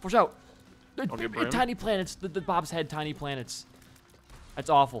now. Push out. Okay, Brim. Tiny planets. The Bob's head. Tiny planets. That's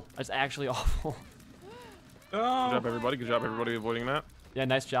awful. That's actually awful. Good Oh, job, everybody. Good job, everybody, avoiding that. Yeah,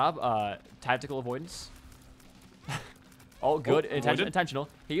 nice job. Tactical avoidance. Oh, good. avoided. Intentional.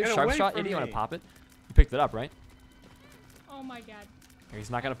 He used Get sharp away shot. from Idiot, you want me. to pop it? You picked it up, right? Oh my god. He's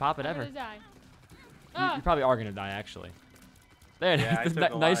not gonna pop it I'm ever. gonna die. You Ah. probably are gonna die, actually. There it Yeah, I is. took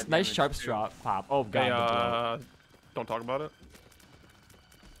a lot Nice, of nice damage, sharp too. straw pop. Oh god. Hey, the blow. don't talk about it.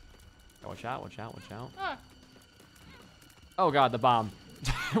 Watch out! Watch out! Watch out! Ah. Oh god, the bomb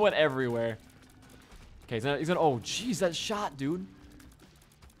went everywhere. Okay, he's gonna. Oh jeez, that shot, dude.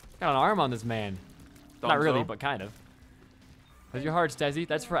 Got an arm on this man. Not really, Dunzo. but kind of. How's your heart, Stezzy?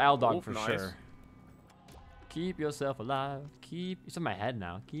 That's for Aldog Oof, for nice. sure. Keep yourself alive. Keep. It's in my head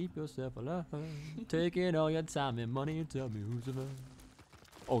now. Keep yourself alive. Taking all your time and money and tell me who's alive.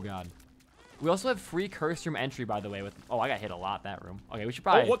 Oh god. We also have free curse room entry, by the way. With I got hit a lot that room. Okay, we should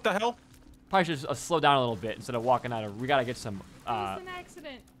Oh, probably what the hell? should slow down a little bit instead of walking out of. We gotta get some. It was an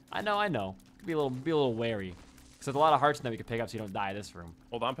accident. I know. Be a little wary. Cause there's a lot of hearts in there we can pick up so you don't die this room.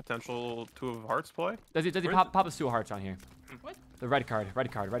 Hold on, potential 2 of hearts play. Does he Where is pop us 2 hearts on here? What? The red card.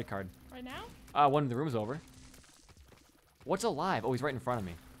 Right now? One of the rooms over. What's alive? Oh, he's right in front of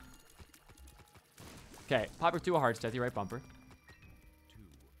me. Okay, pop your 2 hearts, Desi, right bumper.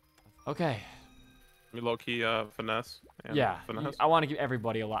 Okay. We low key finesse. And Yeah, finesse. I want to give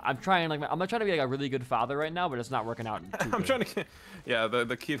everybody a lot. I'm trying I'm not trying to be like a really good father right now, but it's not working out. Too I'm good. trying to get. Yeah,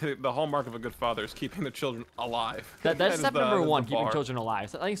 the hallmark of a good father is keeping the children alive. That's That is step the- number that is 1, the keeping bar. children alive.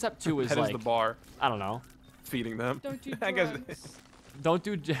 So I think step 2 is That like is the bar. I don't know. Feeding them. Don't do I guess- drugs. Don't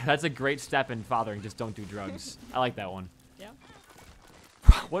do. That's a great step in fathering. Just don't do drugs. I like that one. Yeah.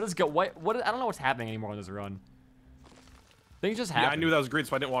 What is what? I don't know what's happening anymore on this run. Things just Yeah, happen. I knew that was green,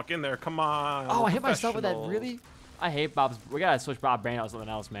 so I didn't walk in there. Come on. Oh, we're I hit myself with that. professionals. Really? I hate Bob's. We gotta switch Bob Brain out with something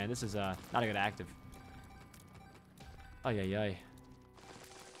else, man. This is not a good active. Oh yeah.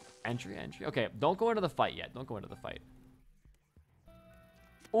 Entry. Okay, don't go into the fight yet. Don't go into the fight.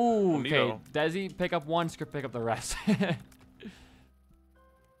 Ooh, okay. Bonito. Desi, pick up 1. Script, pick up the rest.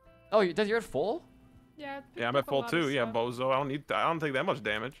 Oh, Desi, you're at full? Yeah. I Yeah, I'm picked at up a full lot of too. Yeah, stuff. Bozo. I don't take that much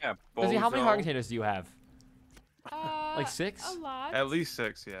damage. Yeah, Desi, how many heart bozo. containers do you have? Like 6? A lot. At least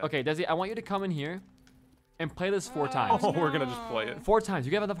 6. Yeah. Okay, Desi, I want you to come in here and play this 4 times. Oh, we're gonna just play it. 4 times.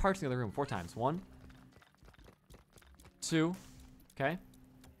 You have enough hearts in the other room. 4 times. 1, 2. Okay.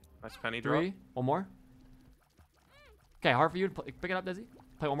 Nice penny drop. 3. One more. Okay, heart for you. Pick it up, Desi.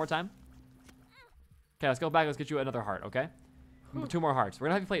 Play 1 more time. Okay, let's go back. Let's get you another heart. Okay. 2 more hearts. We're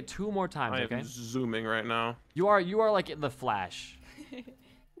gonna have you play it 2 more times. I Okay. am zooming right now. You are like in the Flash.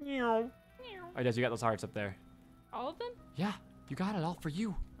 Meow. All right, Desi, you got those hearts up there. All of them? Yeah, you got it all for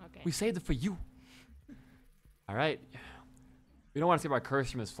you. Okay. We saved it for you. All right. We don't want to skip our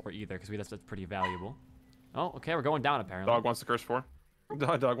curse from this floor either, because that's pretty valuable. Oh, okay, we're going down apparently. Dog wants the curse for.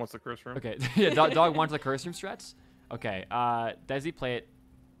 Dog wants the curse for. Okay, yeah, dog wants the curse room strats. Okay, Desi, play it.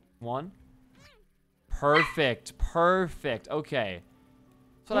 1. Perfect. Okay.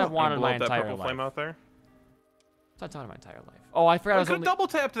 That's what I've wanted Blow my up that entire purple life. flame out there. That's what I've wanted my entire life. Oh, I forgot I I was could only... double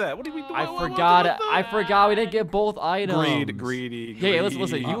tapped that. What do we do? I What forgot. the- I forgot we didn't get both items. Greedy. Hey, listen. You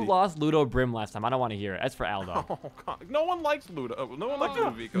greedy. lost Ludo Brim last time. I don't want to hear it. That's for Aldo. Oh, God. No one likes Ludo. No one likes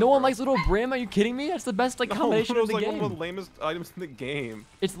Ludovico. No one bro. likes Ludo Brim? Are you kidding me? That's the best like No, combination Ludo's of the like game. one of the lamest items in the game.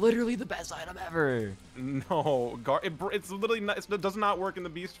 It's literally the best item ever. No, it's literally not. It does not work in the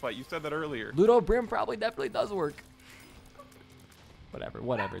beast fight. You said that earlier. Ludo Brim definitely does work.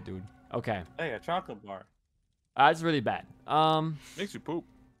 Whatever, dude. Okay. Hey, a chocolate bar. That's really bad. Makes you poop.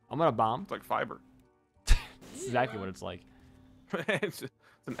 I'm gonna bomb. It's like fiber. That's exactly what it's like. It's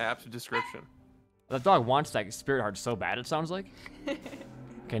an apt description. That dog wants that spirit heart so bad, it sounds like.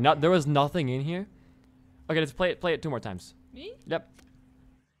 Okay, there was nothing in here. Okay, let's play it 2 more times. Me? Yep.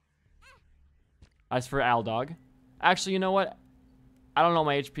 As for Aldog. Actually, you know what? I don't know what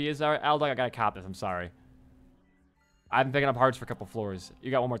my HP is. Aldog, I gotta cop this. I'm sorry. I've been picking up hearts for a couple floors.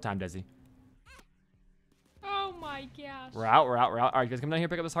 You got 1 more time, Desi. Oh my gosh. We're out. All right, guys, come down here,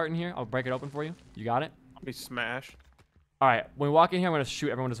 pick up this heart in here. I'll break it open for you. You got it? Let me smash. All right, when we walk in here, I'm gonna shoot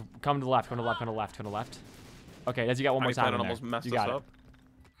everyone. Just come to the left, come to the left. Okay, Desi, you got 1 more Honey time Planet in there. almost messed You us got it. up.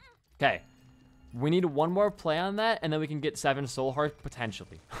 Okay. We need 1 more play on that, and then we can get 7 soul hearts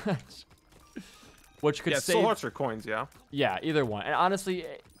potentially. Which could Yeah, save. soul hearts or coins, yeah. Yeah, either one. And honestly,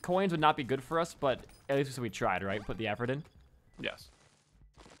 coins would not be good for us, but at least we tried, right? Put the effort in. Yes.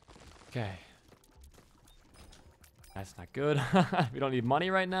 Okay. That's not good. We don't need money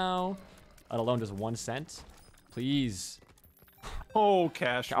right now, let alone just 1 cent. Please. Oh,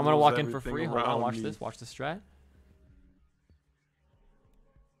 cash. I'm gonna rules walk in for everything free. Hold on, around watch me. this. Watch the strat.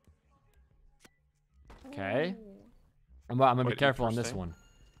 Okay. I'm gonna be Wait, careful on this interesting. one.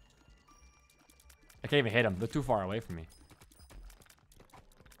 I can't even hit them. They're too far away from me.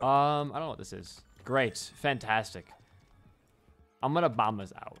 I don't know what this is. Great. Fantastic. I'm gonna bomb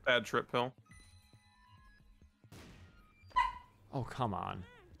this out. Bad trip pill. Oh, come on.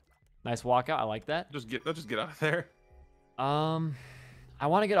 Nice walkout. I like that. Let's just get out of there. I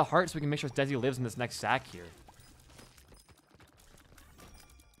want to get a heart so we can make sure Desi lives in this next sack here.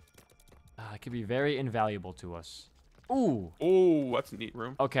 It could be very invaluable to us. Ooh. Oh, that's a neat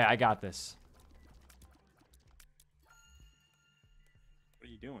room. Okay, I got this. What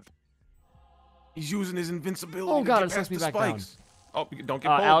are you doing? He's using his invincibility. Oh, God, to it get sucks past me the back down. spikes. Oh, don't get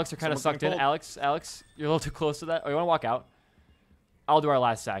pulled. Alex, you're kind of Someone's sucked in. getting Alex, you're a little too close to that. Oh, you want to walk out? I'll do our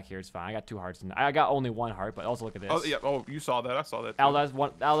last sack here. It's fine. I got 2 hearts. I got only 1 heart, but also look at this. Oh, yeah. Oh, you saw that. I saw that. Too. Al has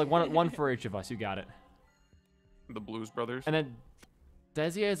one for each of us. You got it. The Blues Brothers. And then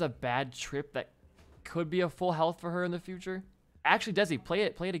Desi has a bad trip that could be a full health for her in the future. Actually, Desi, play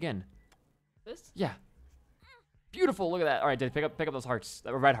it again. This? Yeah. Beautiful. Look at that. All right, Desi, pick up those hearts.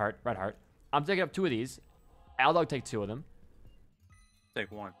 Red heart. I'm taking up 2 of these. Aldog, take 2 of them.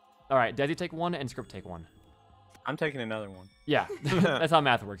 Take 1. All right, Desi, take 1, and Script, take 1. I'm taking another one. Yeah, that's how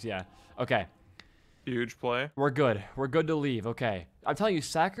math works. Yeah. Okay. Huge play. We're good. We're good to leave. Okay. I'm telling you,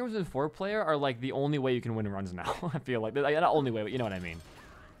 sack rooms in 4-player are like the only way you can win runs now. I feel like not only way, but you know what I mean.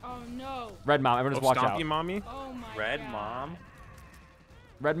 Oh no. Red Mom, everyone just watch out. Stompy Mommy. Oh my Red God. Mom.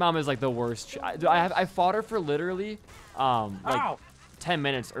 Red Mom is like the worst. I fought her for literally like 10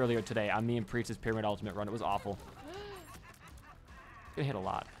 minutes earlier today on me and Preach's Pyramid Ultimate run. It was awful. Gonna hit a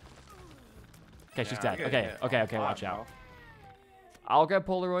lot. Okay, she's dead. Okay, watch out. I'll grab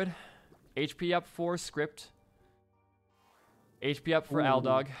Polaroid. HP up for Script. HP up for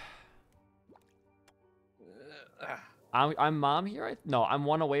Aldog. I'm Mom here. No, I'm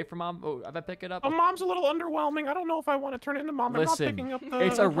 1 away from Mom. Oh, if I pick it up. Oh, Mom's a little underwhelming. I don't know if I want to turn into Mom. Listen, I'm not picking up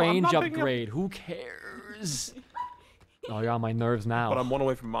it's a range I'm not picking upgrade. Who cares? Oh, you're on my nerves now. But I'm 1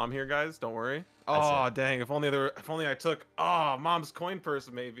 away from Mom here, guys. Don't worry. Oh, dang. If only I took Mom's coin purse,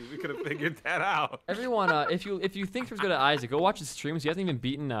 maybe. We could have figured that out. Everyone, if you think there's good at Isaac, go watch his streams. He hasn't even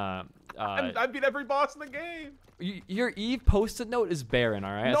beaten I beat every boss in the game. Your Eve post-it note is barren,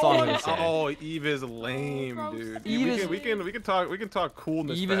 all right? That's all I'm gonna say. Oh, Eve is lame, dude. Eve we can talk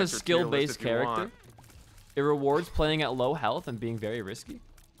coolness. Eve is a factor skill-based tier list if you character. want. It rewards playing at low health and being very risky.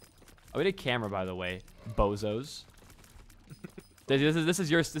 Oh, we did camera, by the way. Bozos. Desi, this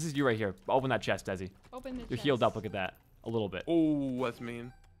is you right here. Open that chest, Desi. Open the chest. You're healed up. Look at that. A little bit. Oh, that's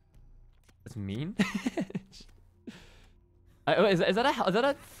mean. That's mean. Is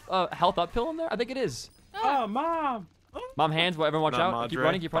that a health up pill in there? I think it is. Oh, Mom. Mom hands. Everyone watch out. Keep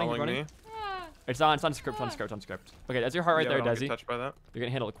running. Keep running. Me. Ah. It's on script. Okay, that's your heart right there, I don't Desi. get touched by that. You're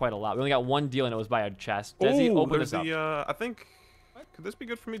gonna handle it quite a lot. We only got 1 deal and it was by a chest. Desi, open this up. I think. Could this be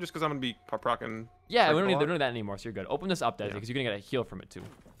good for me? Just because I'm gonna be procking. Yeah, we don't need that anymore, so you're good. Open this up, Desi, Yeah. because you're gonna get a heal from it too.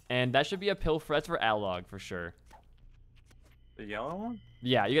 And that should be a pill for that's for Alog for sure. The yellow one?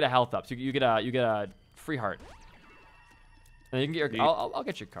 Yeah, you get a health up. So you get a free heart. And you can get your. I'll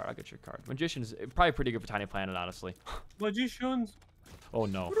get your card. I'll get your card. Magician's probably pretty good for Tiny Planet, honestly. Magicians. Oh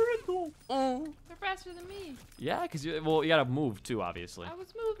no. What did it do? They're faster than me. Yeah, because you gotta move too, obviously. I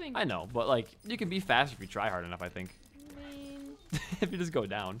was moving. I know, but like you can be fast if you try hard enough. I think. If you just go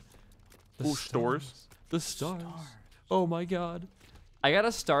down. Ooh, stores. The stars. Oh my god. I got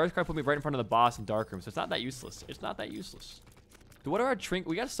a stars card put me right in front of the boss in Dark Room, so it's not that useless. It's not that useless. Dude, what are our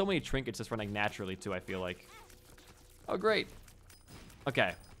we got so many trinkets just running naturally too, I feel like. Oh great.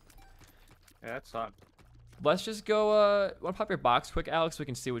 Okay. Yeah, that sucked. Let's just go wanna pop your box quick, Alex, so we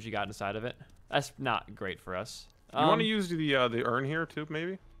can see what you got inside of it. That's not great for us. You want to use the urn here too,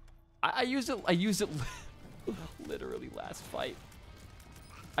 maybe? I used it literally last fight.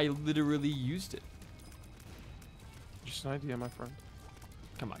 I literally used it. Just an idea, my friend.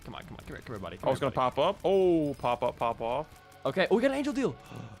 Come on, come here, buddy. I was gonna pop up. Oh, pop up, pop off. Okay, oh, we got an angel deal.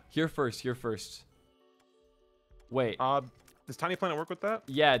 Here first. Wait. Does Tiny Planet work with that?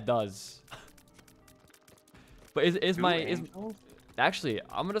 Yeah, it does. But actually,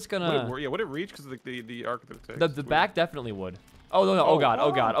 I'm just gonna. Would it reach because of the arc that it takes? The back definitely would. Oh no! Oh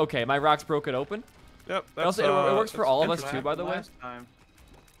god! Okay, my rocks broke it open. Yep. Also, it works for all of us too, by the way. Last time.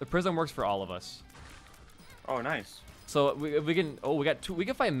 The prism works for all of us. Oh, nice. So we can. Oh, we got 2. We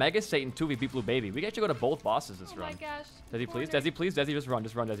can fight Mega Satan 2v beat Blue Baby. We can actually go to both bosses this run. Oh my gosh. Desi, please. Desi, please. Desi, just run,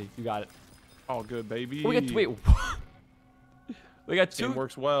 Desi. You got it. All good, baby. Oh, we got wait. We got 2. It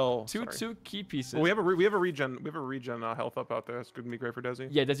works well. Two key pieces. Well, we have a regen health up out there. That's gonna be great for Desi.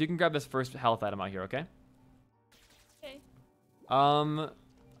 Yeah, Desi, you can grab this first health item out here, okay? Okay. I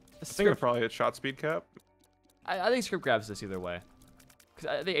think it'll probably hit shot speed cap. I think Script grabs this either way.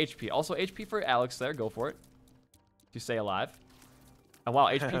 Because the HP. Also, HP for Alex there. Go for it. To stay alive. And wow,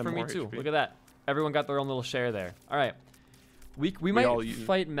 HP for me More too. HP. Look at that. Everyone got their own little share there. All right. We might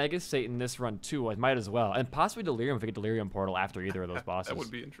fight Mega Satan this run too. I might as well. And possibly Delirium if we get Delirium Portal after either of those bosses. That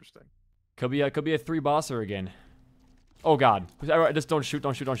would be interesting. Could be a 3-bosser again. Oh God! Just don't shoot!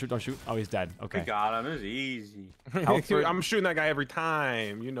 Don't shoot! Don't shoot! Don't shoot! Oh, he's dead. We Okay. got him. It was easy. Alfred. I'm shooting that guy every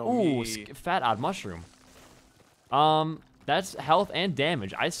time. You know Ooh, me. fat odd mushroom. That's health and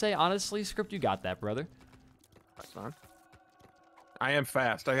damage. I say honestly, Script, you got that, brother. That's fine. I am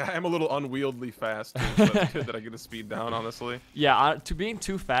fast. I am a little unwieldy fast. Too, so that's good that I get the speed down, honestly. Yeah, to being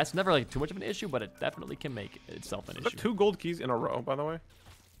too fast, never like too much of an issue, but it definitely can make itself an Is that issue. 2 gold keys in a row, by the way?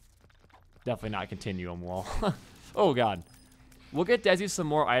 Definitely not continuum wall. Oh God. We'll get Desi some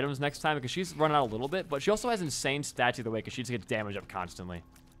more items next time because she's running out a little bit, but she also has insane stats either way because she just gets damage up constantly.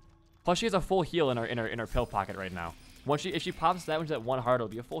 Plus she has a full heal in her pill pocket right now. If she pops that, when she's at 1 heart, it'll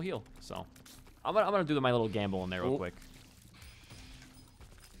be a full heal. So I'm gonna do my little gamble in there real quick.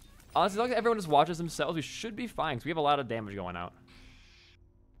 Honestly, as long as everyone just watches themselves, we should be fine because we have a lot of damage going out.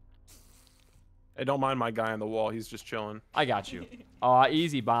 Hey, don't mind my guy on the wall. He's just chilling. I got you.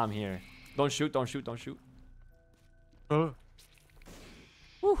 Easy bomb here. Don't shoot, don't shoot, don't shoot. Whew.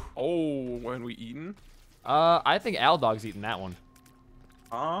 Oh, when we eating? I think Aldog's eating that one.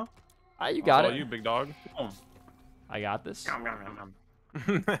 Huh? You got That's all it. you, big dog. I got this.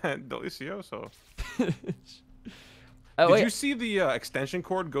 Delicioso. Oh, Did wait. you see the extension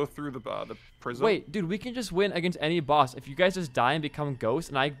cord go through the prism? Wait, dude, we can just win against any boss. If you guys just die and become ghosts,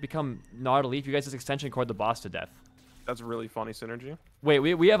 and I become Nautilus, you guys just extension cord the boss to death. That's really funny synergy. Wait,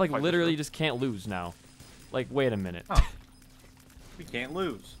 we have like Like literally this just can't lose now. Like, wait a minute. Oh. We can't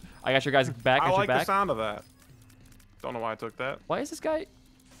lose. I got your guys back. I Got your like the back. sound of that. Don't know why I took that. Why is this guy?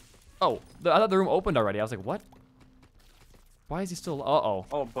 Oh, I thought the room opened already. I was like, what? Why is he still? Uh-oh.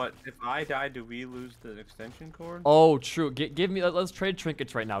 Oh, but if I die, do we lose the extension cord? Oh, true. Give me. Let's trade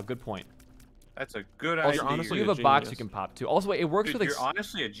trinkets right now. Good point. That's a good Also, idea. honestly, We have a a box you genius. can pop too. Also, wait, it works Dude, with. you're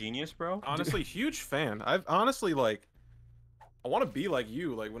honestly a genius, bro. Honestly, huge fan. I've honestly like. I want to be like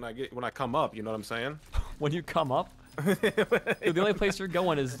you. Like when I come up, you know what I'm saying? When you come up, dude, the only place you're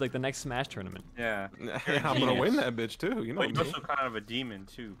going is like the next Smash tournament. Yeah. Yeah, I'm gonna win that bitch too. You know But you're me. also kind of a demon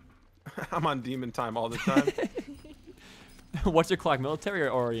too. I'm on demon time all the time. What's your clock, military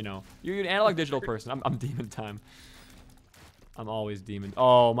or you know? You're an analog digital person. I'm demon time. I'm always demon.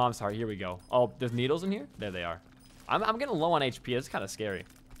 Oh, mom's heart. Here we go. Oh, there's needles in here. There they are. I'm getting low on HP. It's kind of scary.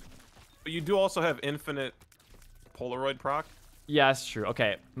 But you do also have infinite Polaroid proc. Yeah, that's true.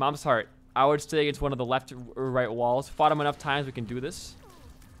 Okay, mom's heart. I would stay against one of the left or right walls. Fought him enough times. We can do this.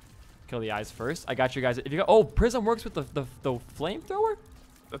 Kill the eyes first. I got you guys. If you go, oh, Prism works with the flamethrower.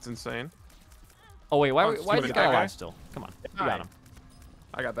 That's insane. Oh wait, why Oh, is this stupid guy guy. alive still? Come on, you got him.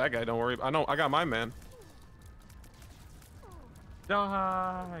 I got that guy. Don't worry. I know. I got my man.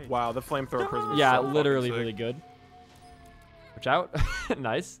 Die. Wow, the flamethrower prism. Is Yeah, so fucking literally sick. really good. Watch out.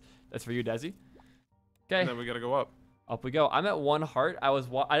 Nice. That's for you, Desi. Okay, And then we gotta go up. up we go. I'm at 1 heart. I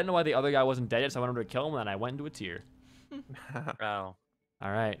didn't know why the other guy wasn't dead yet, so I wanted to kill him, and then I went into a tier. Oh.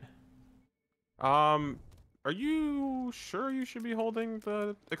 All right. Are you sure you should be holding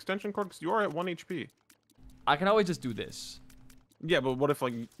the extension cord? Because you are at 1 HP. I can always just do this. Yeah, but what if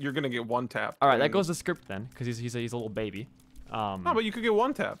like you're gonna get one tapped? All right, that and- goes to Script then, because he's a little baby. No, but you could get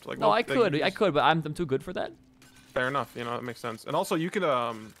one tapped. Like No, well, I like, could, you I just- could, but I'm too good for that. Fair enough. You know, that makes sense. And also, you could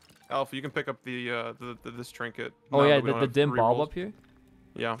Alpha, you can pick up the this trinket. Oh now yeah, that we the don't have dim three bulb rolls. up here.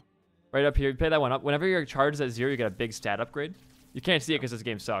 Yeah. Right up here. You pay that one up. Whenever your charge is at 0, you get a big stat upgrade. You can't see it because this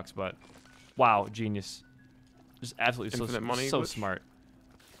game sucks, but wow, genius. Just absolutely Infinite money so glitch? smart.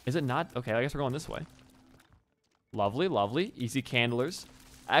 Is it not? Okay, I guess we're going this way. Lovely, lovely. Easy candlers.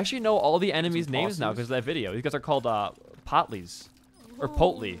 I actually know all the enemies' names now bosses? because of that video. These guys are called Potleys. Or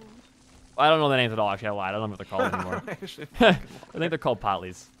Potley. I don't know the names at all, actually. I lied. I don't know what they're called anymore. Actually, I think they're called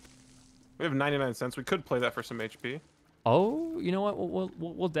Potleys. we have 99 cents. We could play that for some HP. Oh, you know what?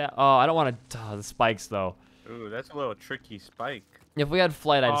 We'll oh, I don't want to. The spikes, though. Ooh, that's a little tricky spike. If we had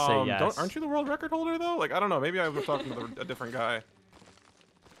flight, I'd say yes. Aren't you the world record holder though? Like I don't know. Maybe I was talking to a different guy.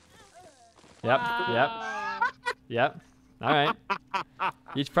 Yep, Wow. yep. All right.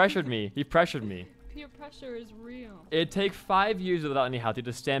 He pressured me. He pressured me. Peer pressure is real. It'd take 5 years without any health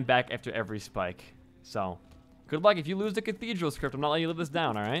to stand back after every spike. So, good luck. If you lose the cathedral script, I'm not letting you live this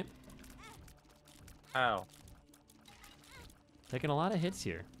down, all right? Ow. Taking a lot of hits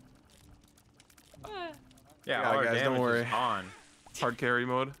here. Ah, Yeah, Yeah, all our guys, don't damage worry. is on. Hard carry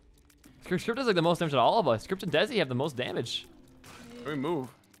mode. Script does like the most damage out of all of us. Script and Desi have the most damage. Let me move.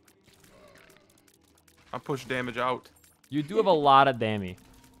 I push damage out. You do have a lot of damage.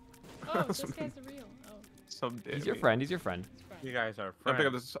 oh, this guy's a real. Oh, Some damage. He's your friend. He's your friend. it's fine. You guys are I pick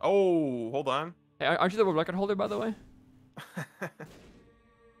up friends. this. Oh, hold on. Hey, aren't you the world record holder, by the way?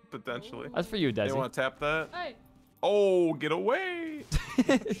 Potentially. That's for you, They Desi. want to tap that? Hey, Oh, get away!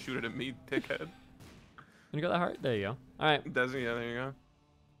 Shoot it at me, dickhead. You got that heart? There you go. All right. Desi, yeah, there you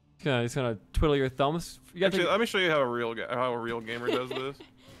go. He's gonna twiddle your thumbs. You gotta Actually, let me show you how a real gamer does this.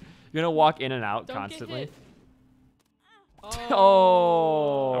 You're gonna walk in and out Don't constantly. Get hit.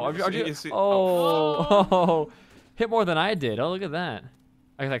 Oh. Oh, Oh. Hit more than I did. Oh, look at that.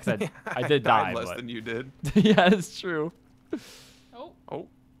 Like I said, I did die, died less but... than you did. Yeah, it's true. Oh. Oh.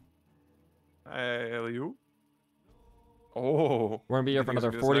 Hey, you. Oh. We're gonna be here You for think it's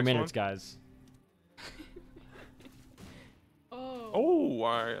another gonna be 40 this next minutes, guys. Oh. Oh,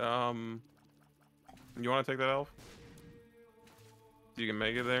 alright. You want to take that elf? You can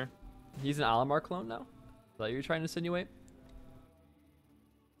make it there. He's an Alamar clone now? Is that what you're trying to insinuate?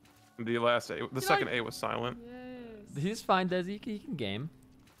 The last A, the second A was silent. Yes. He's fine, Desi. He can game.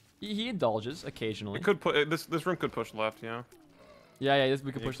 He indulges occasionally. It could put this room could push left, yeah. Yeah. We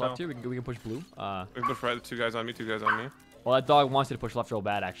can Think push left so? here. We can push blue. We can push right. 2 guys on me. 2 guys on me. Well, that dog wants you to push left real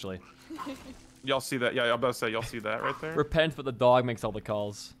bad, actually. Y'all see that? Yeah, I'm about to say y'all see that right there. Repent, but the dog makes all the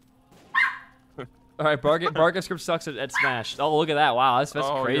calls. All right, Bargain Script sucks at Smash. Oh, look at that! Wow, that's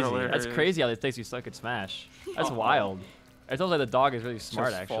Oh, you're crazy. That's hilarious. crazy how they think you suck at Smash. That's wild. It sounds like the dog is really smart,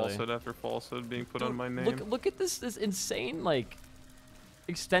 Just actually. falsehood after falsehood being put on my name. Look at this insane like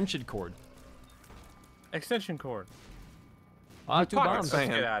extension cord. Extension cord. Ah, 2 Pocket bombs. sand.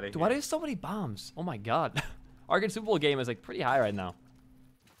 Let's get out of Dude, here. why do you have so many bombs? Oh my god. Argon Super Bowl game is like pretty high right now.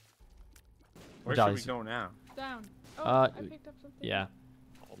 Where should we Jollies. go now? Down. Oh, Uh, I picked up something. Yeah.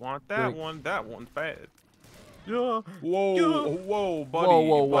 I want that Wait. one. That one's bad. Yeah. Whoa, Yeah. whoa, buddy.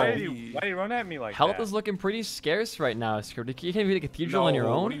 Whoa. Why buddy. do you run at me like Health that? is looking pretty scarce right now, Script. You can't be the cathedral on your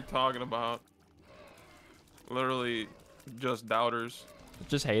No, own. What are you talking about? Literally, just doubters.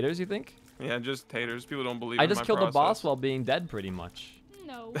 Just haters, you think? Yeah, just haters. People don't believe. I in just my killed the boss process. while being dead, pretty much.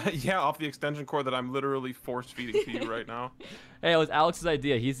 No. Yeah, off the extension cord that I'm literally force feeding to you right now. Hey, it was Alex's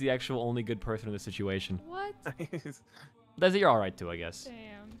idea. He's the actual only good person in this situation. What? That's you're all right too, I guess.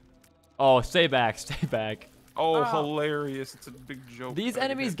 Damn. Oh, stay back, stay back. Oh, hilarious! It's a big joke. These right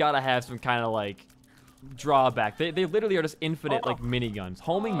enemies here. gotta have some kind of like drawback. They literally are just infinite like miniguns,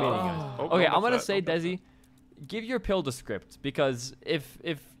 homing miniguns. Oh, Okay, I'm almost gonna that, say, almost that. Desi, give your pill to Script because if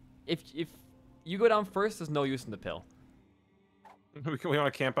you go down first, there's no use in the pill. We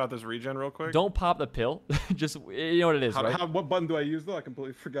want to camp out this regen real quick. Don't pop the pill. Just you know what it is, right? What button do I use though? I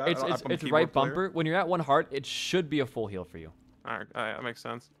completely forgot. It's I'm a it's keyboard right player. bumper. When you're at 1 heart, it should be a full heal for you. All right, that makes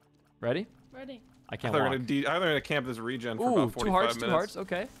sense. Ready? Ready. I I can't thought we walk. were gonna camp this regen for Ooh, about 45 2 hearts, minutes. 2 hearts.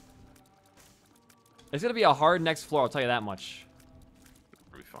 Okay. It's gonna be a hard next floor. I'll tell you that much.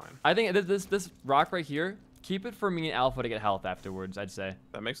 We'll be fine. I think this rock right here. Keep it for me and Alpha to get health afterwards. I'd say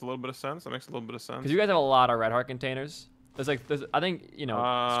That makes a little bit of sense. because you guys have a lot of red heart containers. I think you know.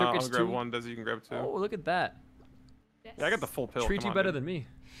 Script I'll gets grab 2. one. Desi, you can grab 2. Oh, look at that. Yes. Yeah, I got the full pill. Treat Come you on, better dude. than me.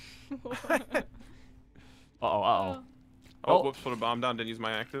 Oh. Oh. Oh, whoops! Put a bomb down. Didn't use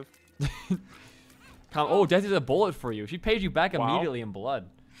my active. Oh, Desi's a bullet for you. She paid you back Wow. immediately in blood.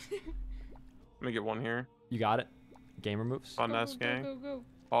 Let me get one here. You got it. Gamer moves. Fun Go, nest go, gang. go, go,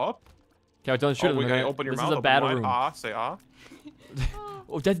 Up. Okay, don't shoot Oh, him. we They're gotta gonna- open your this mouth. is a open battle wide. room. Ah, say ah. go.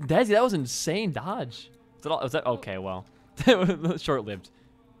 Oh, Desi, that was insane dodge. Was that okay? Well, short-lived.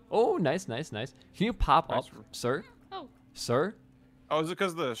 Oh, nice. Can you pop Nice. up, sir? Oh. Sir? Oh, is it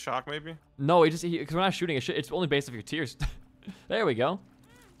because of the shock maybe? No, because we're not shooting. It's only based off your tears. There we go.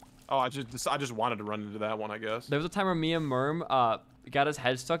 Oh, I just wanted to run into that one, I guess. There was a time where me and Merm got his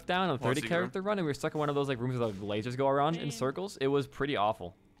head stuck down on a 30 see, character run, and we were stuck in one of those like rooms where the lasers go around in Man. circles. It was pretty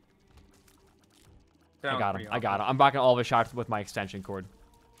awful. I Sounds got him. pretty I got him. awful. I'm blocking all of his shots with my extension cord.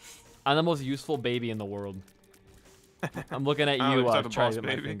 I'm the most useful baby in the world. I'm looking at Oh, you, it's not the trying boss to get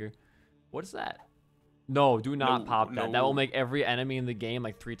my baby. finger. What's that? No, do not No, pop that. That will no. make every enemy in the game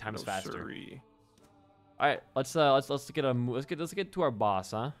like 3 times No, faster. siree. All right, let's get let's get to our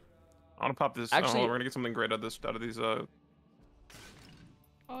boss, huh? I want to pop this. Actually- we're gonna get something great out of these. Oh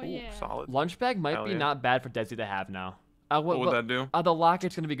Ooh, yeah. solid. Lunch bag might Hell be yeah. not bad for Desi to have now. What would that do? The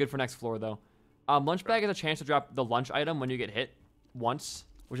locket's gonna be good for next floor though. Lunch bag has a chance to drop the lunch item when you get hit once,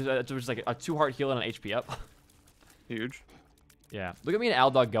 which is like a 2 heart heal and an HP up. Huge. Yeah, look at me and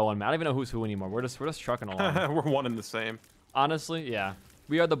Aldog going, man. I don't even know who's who anymore. We're just trucking along. We're one and the same. Honestly, yeah,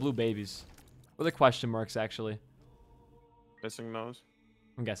 we are the blue babies. We're the question marks actually. Missing nose.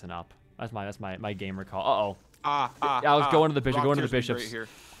 I'm guessing up. That's my gamer call. Ah. Yeah, I was going to the bishop. Rock Going to the tears would be bishops. great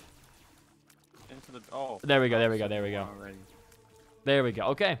here. Into the oh. There we go. Already. There we go.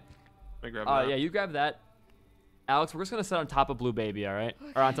 Okay. Let me grab that. Yeah, you grab that. Alex, we're just gonna sit on top of blue baby, all right?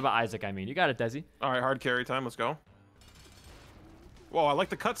 Or on top of Isaac, I mean. You got it, Desi. All right, hard carry time. Let's go. Whoa, I like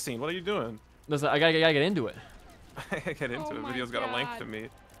the cutscene. What are you doing? Listen, I gotta get into it. I get into Oh it. my Video's got a length God. to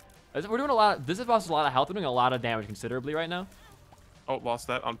meet. We're doing a lot. This has lost a lot of health. We're doing a lot of damage considerably right now. Oh, lost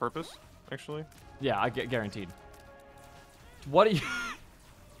that on purpose, actually. Yeah, I get guaranteed. What are you?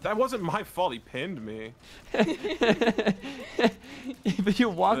 That wasn't my fault. He pinned me. But you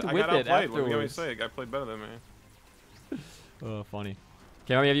walked I with got it outplayed. What do you want me to afterwards. say? A guy played better than me. Oh, funny.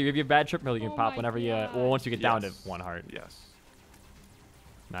 Okay, remember, if you have a bad trip mill, you can Oh pop my whenever you. Well, God. once you get down to Yes. 1 heart. Yes.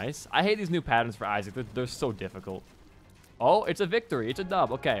 Nice. I hate these new patterns for Isaac. They're so difficult. Oh, it's a victory. It's a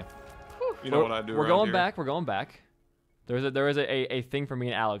dub. Okay. You know what I do We're around going here. back. We're going back. There is a thing for me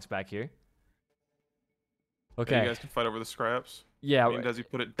and Alex back here. Hey, Okay. you guys can fight over the scraps. Yeah. Me and Desi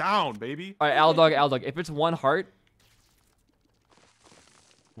put it down, baby. All right, Aldog. If it's 1 heart,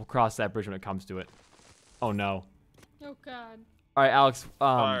 we'll cross that bridge when it comes to it. Oh no. Oh God. All right, Alex.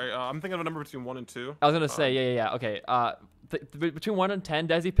 All right, I'm thinking of a number between 1 and 2. I was gonna say yeah. Okay. Between 1 and 10,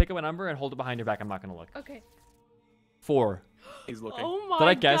 Desi, pick up a number and hold it behind your back. I'm not gonna look. Okay. 4. He's looking. Oh my Did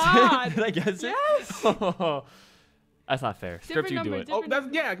I guess God. it? Did I guess Yes. it? That's not fair. Script, Different you do number, it. Oh,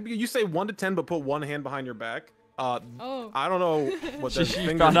 different that's yeah. You say 1 to 10, but put one hand behind your back. Oh. I don't know what Desi's He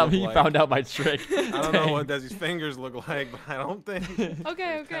fingers found out. look He like. found out my trick. I don't know what Desi's fingers look like, but I don't think.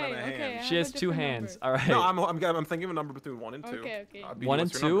 Okay. it's kinda the Okay. hand. I She have has a 2 different hands. number. All right. No, I'm thinking of a number between 1 and 2. Okay. Okay. BB, 1 and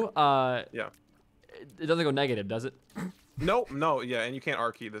what's your 2. number? Yeah. It doesn't go negative, does it? No, yeah, and you can't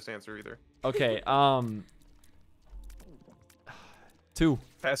R key this answer either. Okay. 2.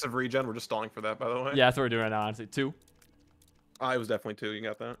 Passive regen, we're just stalling for that, by the way. Yeah, that's what we're doing right now. Honestly, 2. I was definitely 2. You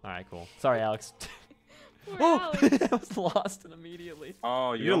got that? All right, cool. Sorry, Alex. Poor Oh, Alex. I was lost immediately.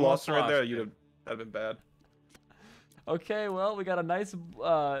 Oh, You lost right there. it. That'd have been bad. Okay, well, we got a nice.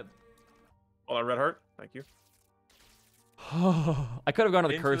 Hold on, red heart. Thank you. I could have gone to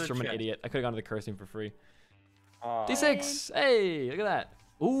the Into curse the from an chest. idiot. I could have gone to the cursing for free. Oh. D6. Hey, look at that.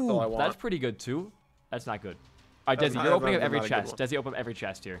 all I Ooh, want. that's pretty good too. That's not good. All right, That's Desi, not- you're that's opening not- up every that's not a chest. good Desi, open up every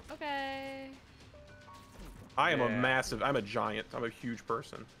chest here. Okay. I am a Yeah. massive. I'm a giant. I'm a huge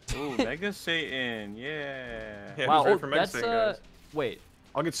person. Ooh, Mega Satan, yeah. Yeah, Wow. who's ready Oh, for Mega that's Satan, guys? Wait.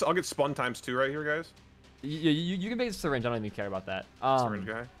 I'll get spun ×2 right here, guys. You can make a syringe. I don't even care about that. Syringe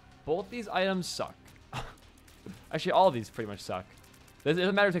guy. Both these items suck. Actually, all of these pretty much suck. It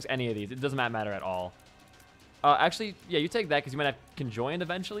doesn't matter if it takes any of these. It does not matter at all. Actually, yeah, you take that because you might have conjoined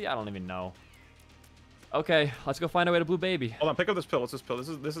eventually. I don't even know. Okay, let's go find our way to Blue Baby. Hold on, pick up this pill. What's this pill? This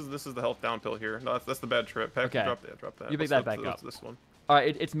is the health down pill here. No, that's the bad trip. Pack, Okay. drop that. You pick What's that back up. what's this one? All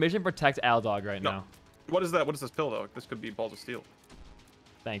right, it's Mission Protect Aldog right No. now. What is that? What is this pill though? This could be balls of steel.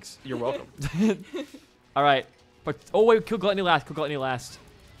 Thanks. You're welcome. All right, but oh wait, kill Gluttony last. Kill Gluttony last.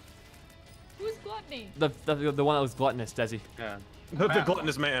 Who's gluttony? The one that was gluttonous, Desi. Yeah. the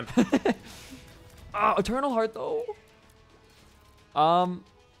gluttonous man. Eternal Heart though.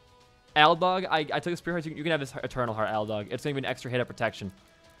 Aldog, I took a Spirit Heart. You can have this Eternal Heart, Aldog. It's gonna be an extra hit of protection.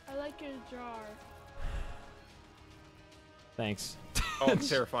 I like your jar. Thanks. Oh,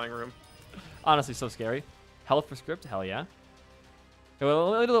 terrifying room. Honestly, so scary. Health for script? Hell yeah. Okay,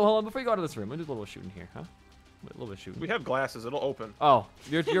 well, hold on, before you go out of this room, let's do a little shooting here, huh? A little bit of shooting. We have glasses. It'll open. Oh,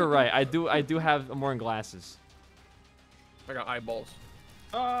 you're right. I do have more in glasses. I got eyeballs.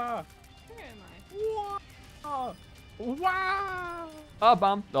 Ah! Where am I? Wow! Oh,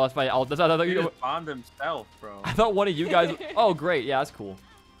 bomb. No, that's fine. He just bombed himself, bro. I thought one of you guys. Oh, great. Yeah, that's cool.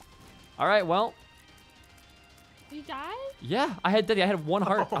 All right. Well, You died? yeah. I had 1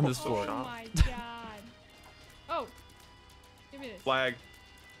 heart on this so floor. Oh shocked. my god. Oh. Give me this. Flag.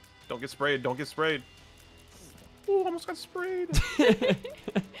 Don't get sprayed. Don't get sprayed. Ooh, almost got sprayed.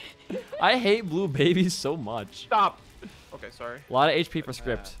 I hate blue babies so much. Stop. Okay, sorry. A lot of HP for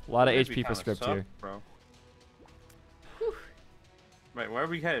script. A lot of That'd be HP for kinda script suck, here. bro. Right, where are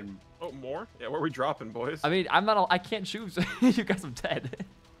we heading? Oh, more? Yeah, where are we dropping, boys? I mean, I can't choose. You guys are dead.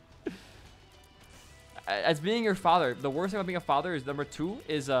 As being your father, the worst thing about being a father is number 2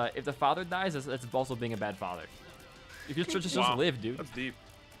 is if the father dies, that's also being a bad father. If you just Wow. live, dude. That's deep.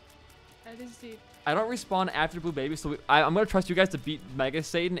 That is deep. I don't respawn after Blue Baby, so I'm gonna trust you guys to beat Mega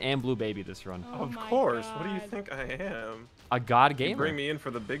Satan and Blue Baby this run. Oh Of my course. What do you God. think I am? A god You gamer. bring me in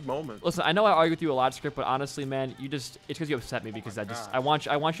for the big moment. Listen, I know I argue with you a lot, script, but honestly, man, it's because you upset me because my I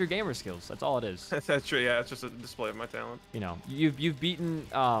God. want your gamer skills. That's all it is. That's true. Yeah, it's just a display of my talent. You know, you've beaten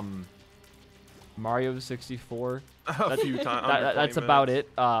Mario 64. A few times. That's about it.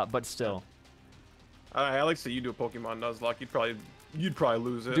 But still, Alex, you do a Pokemon Nuzlocke, you'd probably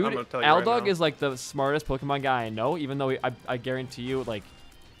lose it. dude, I'm gonna tell you right Aldog now. is like the smartest Pokemon guy I know. Even though I guarantee you, like,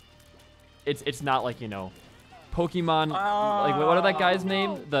 it's not like, you know, Pokemon. Like, what are that guy's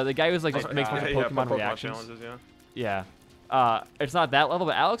name? The guy who's like just makes bunch of Pokemon reactions. challenges, yeah. Yeah. It's not that level,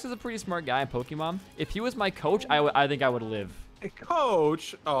 but Alex is a pretty smart guy in Pokemon. If he was my coach, I think I would live. Hey,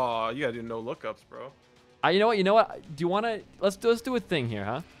 coach. Oh, you gotta do no lookups, bro. You know what? You know what? Do you want to? Let's do a thing here,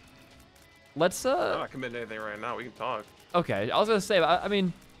 huh? Let's I'm not committing to anything right now. We can talk. Okay, I was gonna say. I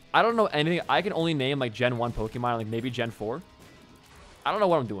mean, I don't know anything. I can only name like Gen 1 Pokemon, like maybe Gen 4. I don't know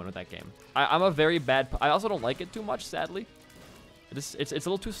what I'm doing with that game. I'm a very bad. I also don't like it too much, sadly. It's a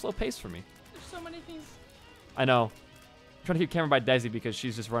little too slow paced for me. There's so many things. I know. I'm trying to keep camera by Desi because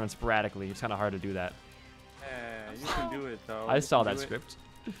she's just running sporadically. It's kind of hard to do that. Yeah, you can do it though. I You saw can that do it. script.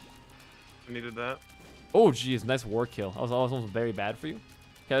 I needed that. Oh, geez, nice war kill. That was almost very bad for you.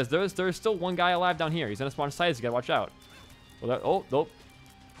 Because there's still one guy alive down here. He's gonna spawn sides. You gotta watch out. Well, oh, nope.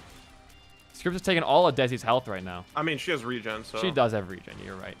 Script is taking all of Desi's health right now. I mean, she has regen, so. She does have regen.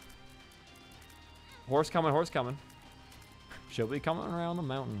 You're right. Horse coming, horse coming. She'll be coming around the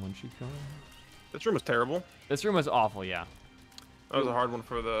mountain when she comes. This room was terrible. This room is awful, yeah. That was a hard one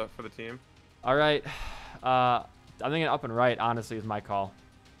for the team. All right. I'm thinking up and right, honestly, is my call.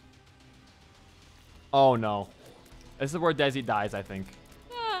 Oh, no. This is where Desi dies, I think.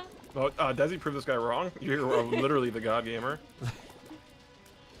 Ah. Oh, Desi proved this guy wrong. You're literally the god gamer.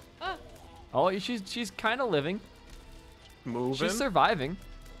 Ah. Oh, she's kind of living. Moving. She's surviving.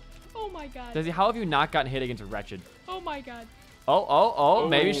 Oh my god. Desi, how have you not gotten hit against Wretched? Oh my god. Oh,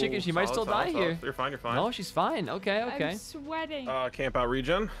 maybe she might solid, still solid, die solid. here. You're fine, you're fine. No, she's fine. Okay. I'm sweating. Camp out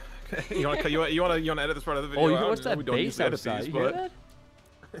regen. you want to edit this part of the video? Oh, you out? what's that We don't base usually edit outside? these, You hear but-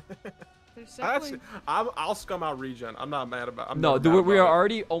 that? There's That's, definitely... I'll scum out regen. I'm not mad about. I'm No, never dude, mad we about are it.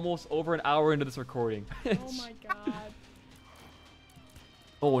 already almost over an hour into this recording. Oh my god.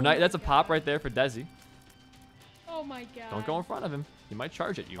 Oh, my that's a pop God. right there for Desi. Oh my god. Don't go in front of him. He might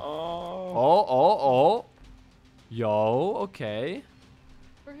charge at you. Oh. Oh. Yo, okay.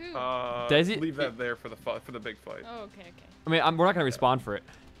 For who? Desi- leave that there for the big fight. Oh, okay. I mean, we're not gonna respond for it.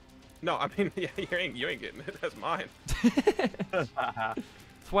 No, I mean, yeah, you ain't getting it. That's mine.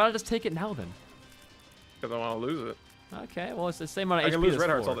 So why not just take it now then? Because I want to lose it. Okay, well it's the same amount of I HP can lose this red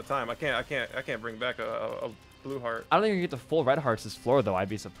hearts floor. all the time. I can't bring back a blue heart. I don't think you get to full red hearts this floor though. I'd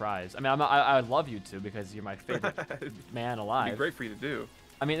be surprised. I mean, I would love you to because you're my favorite man It'd alive. be great for you to do.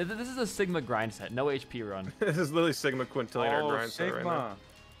 I mean, this is a Sigma grind set, no HP run. This is literally Sigma Quintillionaire Oh, grind set right now. Sigma.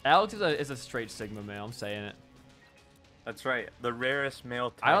 Alex is a straight Sigma male. I'm saying it. That's right. The rarest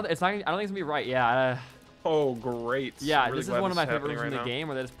male type. I don't think it's gonna be right. Yeah. Oh, great. Yeah, I'm really this is glad one of my favorite happening rooms in the right now. game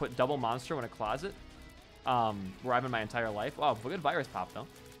where they just put double monster in a closet. Where I've been my entire life. Wow, good virus pop though.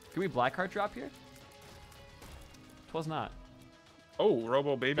 Can we black heart drop here? Twas not. Oh,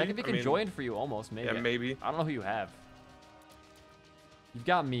 Robo Baby. That could be conjoined for you almost, maybe. Yeah, maybe. I don't know who you have. You've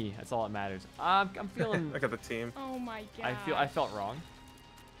got me. That's all that matters. I'm feeling. I got the team. Oh my god. I felt wrong.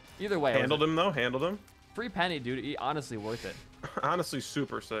 Either way, Handled him though. Handled him. free penny, dude. Honestly, worth it. Honestly,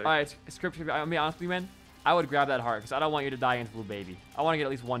 super sick. All right, script. I'm gonna be honest with you, man. I would grab that heart because I don't want you to die against Blue Baby. I want to get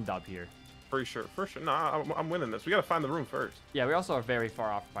at least one dub here. For sure. For sure. Nah, I'm winning this. We gotta find the room first. Yeah, we also are very far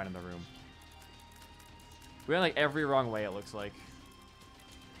off from finding the room. We went like every wrong way, it looks like.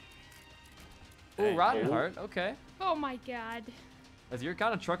 Ooh, Dang. Rotten Oh. Heart. Okay. Oh my god. As you're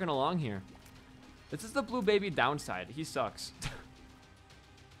kind of trucking along here. This is the Blue Baby downside. He sucks.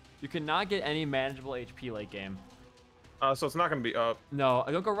 You cannot get any manageable HP late game. So it's not gonna be up. No,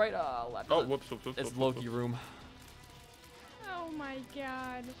 don't go right. Left. Oh, whoops, whoops, whoops. It's whoops, Loki whoops. room. Oh my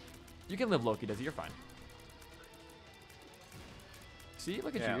god. You can live Loki, does he? You're fine. See,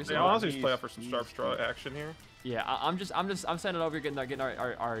 look at Yeah, you. You're Yeah, so I'll honestly just He's- play out for some sharp he's- straw action here. Yeah, I'm sending over, getting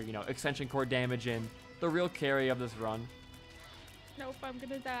our you know, extension cord damage in. The real carry of this run. Nope, I'm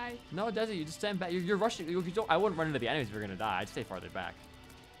gonna die. No, Desi, you just stand back. You're rushing. You don't, I wouldn't run into the enemies if you're gonna die. I'd stay farther back.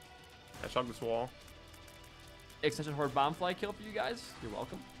 I shot this wall. Extension horde bomb fly kill for you guys. You're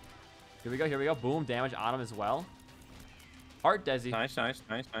welcome. Here we go. Here we go. Boom, damage on him as well. Heart, Desi. Nice.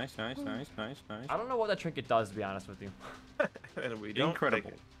 I don't know what that trinket does, to be honest with you. And we don't Incredible.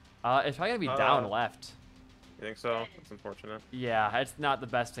 take it. It's probably gonna be down left. You think so? That's unfortunate. Yeah, it's not the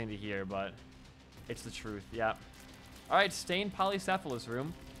best thing to hear, but it's the truth. Yeah. All right, stained polycephalus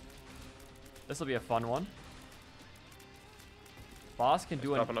room. This will be a fun one. Boss can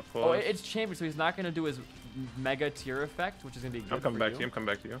do Up and a Oh, push. it's champion, so he's not gonna do his mega tier effect, which is gonna be good. I'm coming for back to you. I'm coming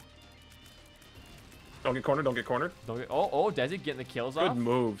back to you. Don't get cornered. Don't get cornered. Don't get, oh, Desi getting the kills off. Good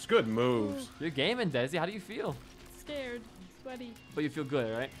moves. Good moves. You're gaming, Desi. How do you feel? Scared. Sweaty. But you feel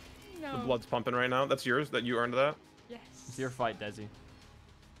good, right? No. The blood's pumping right now. That's yours. That you earned that. Yes. It's your fight, Desi.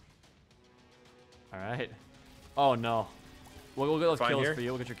 All right. Oh no. We'll get those Fine kills here. for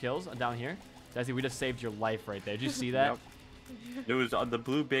you. We'll get your kills down here. Desi, we just saved your life right there. Did you see that? Yep. It was on the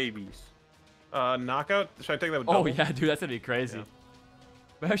blue babies. Knockout. Should I take that with Oh double? yeah, dude, that's gonna be crazy. Yeah.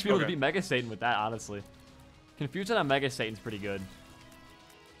 We might actually be able to Okay. beat Mega Satan with that, honestly. Confusion on Mega Satan's pretty good.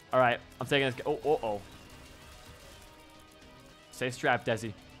 All right, I'm taking this. Oh. Stay strapped,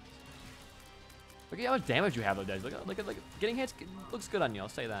 Desi. Look at how much damage you have, though, Desi. Look at getting hits looks good on you. I'll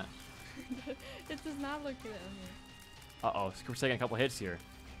say that. It does not look good on me. Uh-oh, we're taking a couple hits here.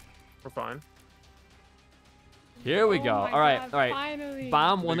 We're fine. Here we Oh go. my all right. God, finally.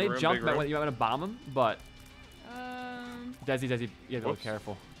 Bomb when Big they room, jump. big room. You might want to bomb them, but Desi, you have to be Whoops.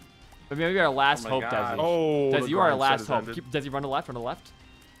 careful. But maybe our last Oh my hope, God. Desi. Oh, Desi, the you are our grind last set hope. has ended. Desi, run to the left. Run to the left.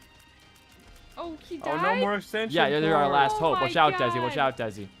 Oh, he Oh, died? no more extension. Yeah, you're our last Oh hope. my Watch out, Desi. Watch God.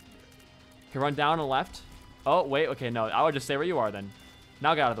 out, Desi. Okay, run down and left. Oh, wait. Okay, no. I would just stay where you are then.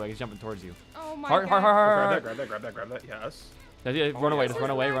 Now get out of the way. He's jumping towards you. Oh my Heart. Grab that. Yes. Desi, run away. Just run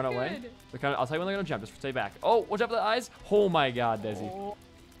away. Run not away. good. I'll tell you when they're going to jump. Just stay back. Oh, watch out for the eyes. Oh, my God, Desi. Oh,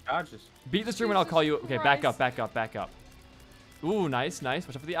 dodges. Beat this room and I'll call you. Okay, back up, Christ. back up. Ooh, nice. Watch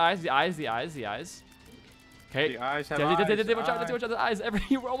out for the eyes. Okay. The eyes have Desi, eyes. Desi, watch out the eyes.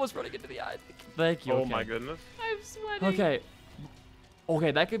 You were almost running into the eyes. Thank you. Oh Okay. my goodness. I'm sweating.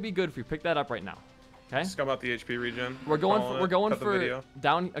 Okay, that could be good for you. Pick that up right now. Okay. Scum out the HP regen. We're going Cut the for video.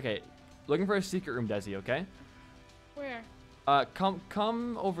 down. Okay, looking for a secret room, Desi. Okay. Where?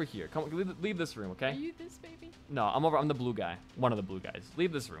 Come over here. Leave this room. Are Okay. you this baby? No, I'm the blue guy. One of the blue guys.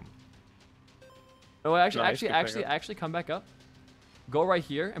 Leave this room. Oh, Nice, good actually, come back up. Go right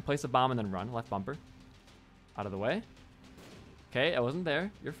here and place a bomb and then run. Left bumper. Out of the way. Okay, I wasn't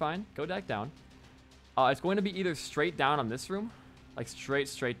there. You're fine. Go back down. It's going to be either straight down on this room, like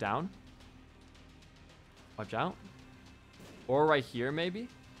straight down. Watch out. Or right here, maybe.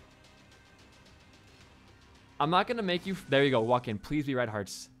 I'm not gonna make you. There you go. Walk in. Please be red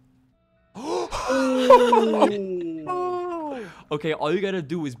hearts. Okay, all you gotta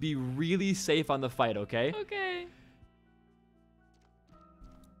do is be really safe on the fight. Okay. Okay.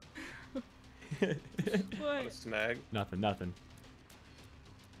 What a What? snag. Nothing.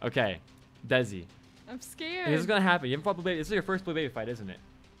 Okay, Desi. I'm scared. This is gonna happen. You haven't fought Blue Baby. This is your first Blue Baby fight, isn't it?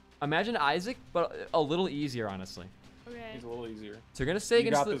 Imagine Isaac, but a little easier, honestly. Okay. He's a little easier. So you're gonna stay You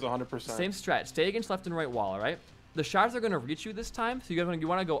against got the this 100%. same strat. Stay against left and right wall, all right? The shots are gonna reach you this time, so you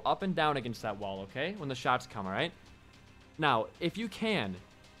want to go up and down against that wall, okay? When the shots come, all right? Now, if you can,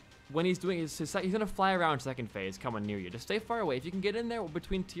 when he's doing he's gonna fly around second phase, coming near you. Just stay far away. If you can get in there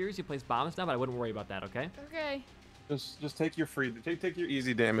between tiers, you place bombs down, but I wouldn't worry about that, okay? Okay. Just take your free. Take your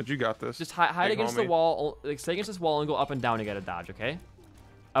easy damage. You got this. Just hide Big against the homie. wall. Like, stay against this wall and go up and down to get a dodge, okay?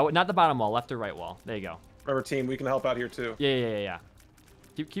 Oh, not the bottom wall, left or right wall. There you go. Remember, team, we can help out here too. Yeah.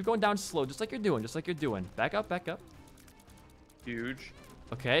 Keep going down slow, just like you're doing. Back up. Huge.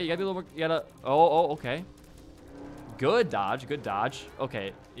 Okay, you gotta be a little more. You gotta. Oh, okay. Good dodge.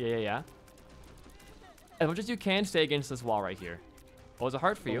 Okay, yeah. As much as you can, stay against this wall right here. Well, there's a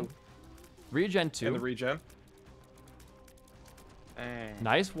heart for you. Regen 2. And the regen. Dang.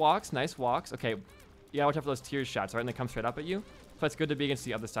 Nice walks. Okay, you gotta watch out for those tears shots, right? And they come straight up at you. So it's good to be against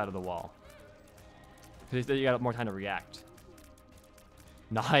the other side of the wall. Because you got more time to react.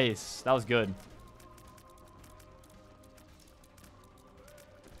 Nice. That was good.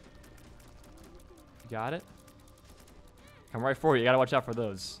 Got it. Come right for you. You gotta watch out for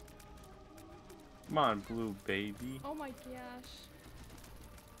those. Come on, blue baby. Oh my gosh.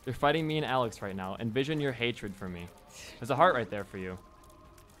 You're fighting me and Alex right now. Envision your hatred for me. There's a heart right there for you.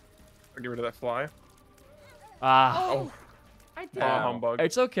 Get rid of that fly. Ah. Oh. I did. Wow. Humbug.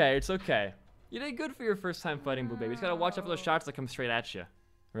 It's okay. You did good for your first time fighting Blue Baby. You just gotta watch out for those shots that come straight at you.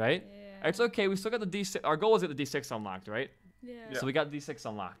 Right? Yeah. It's okay. We still got the D6. Our goal was to get the D6 unlocked, right? Yeah. So we got the D6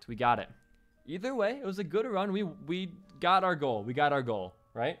 unlocked. We got it. Either way, it was a good run. We got our goal.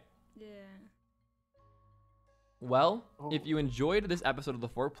 Right? Yeah. Well, if you enjoyed this episode of the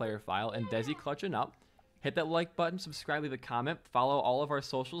 4-Player File and Desi clutching up, hit that like button, subscribe, leave a comment, follow all of our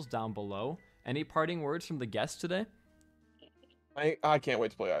socials down below. Any parting words from the guests today? I can't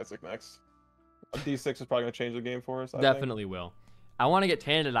wait to play Isaac next. D6 is probably gonna change the game for us. I think. Definitely will. I want to get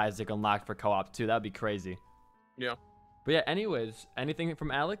Tainted Isaac unlocked for co-op too. That'd be crazy. Yeah. But yeah, anyways, anything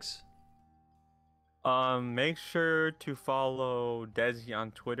from Alex? Make sure to follow Desi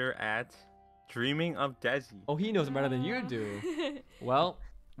on Twitter at Dreaming of Desi. Oh, he knows it better than you do. Well,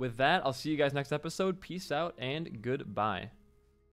 with that, I'll see you guys next episode. Peace out and goodbye.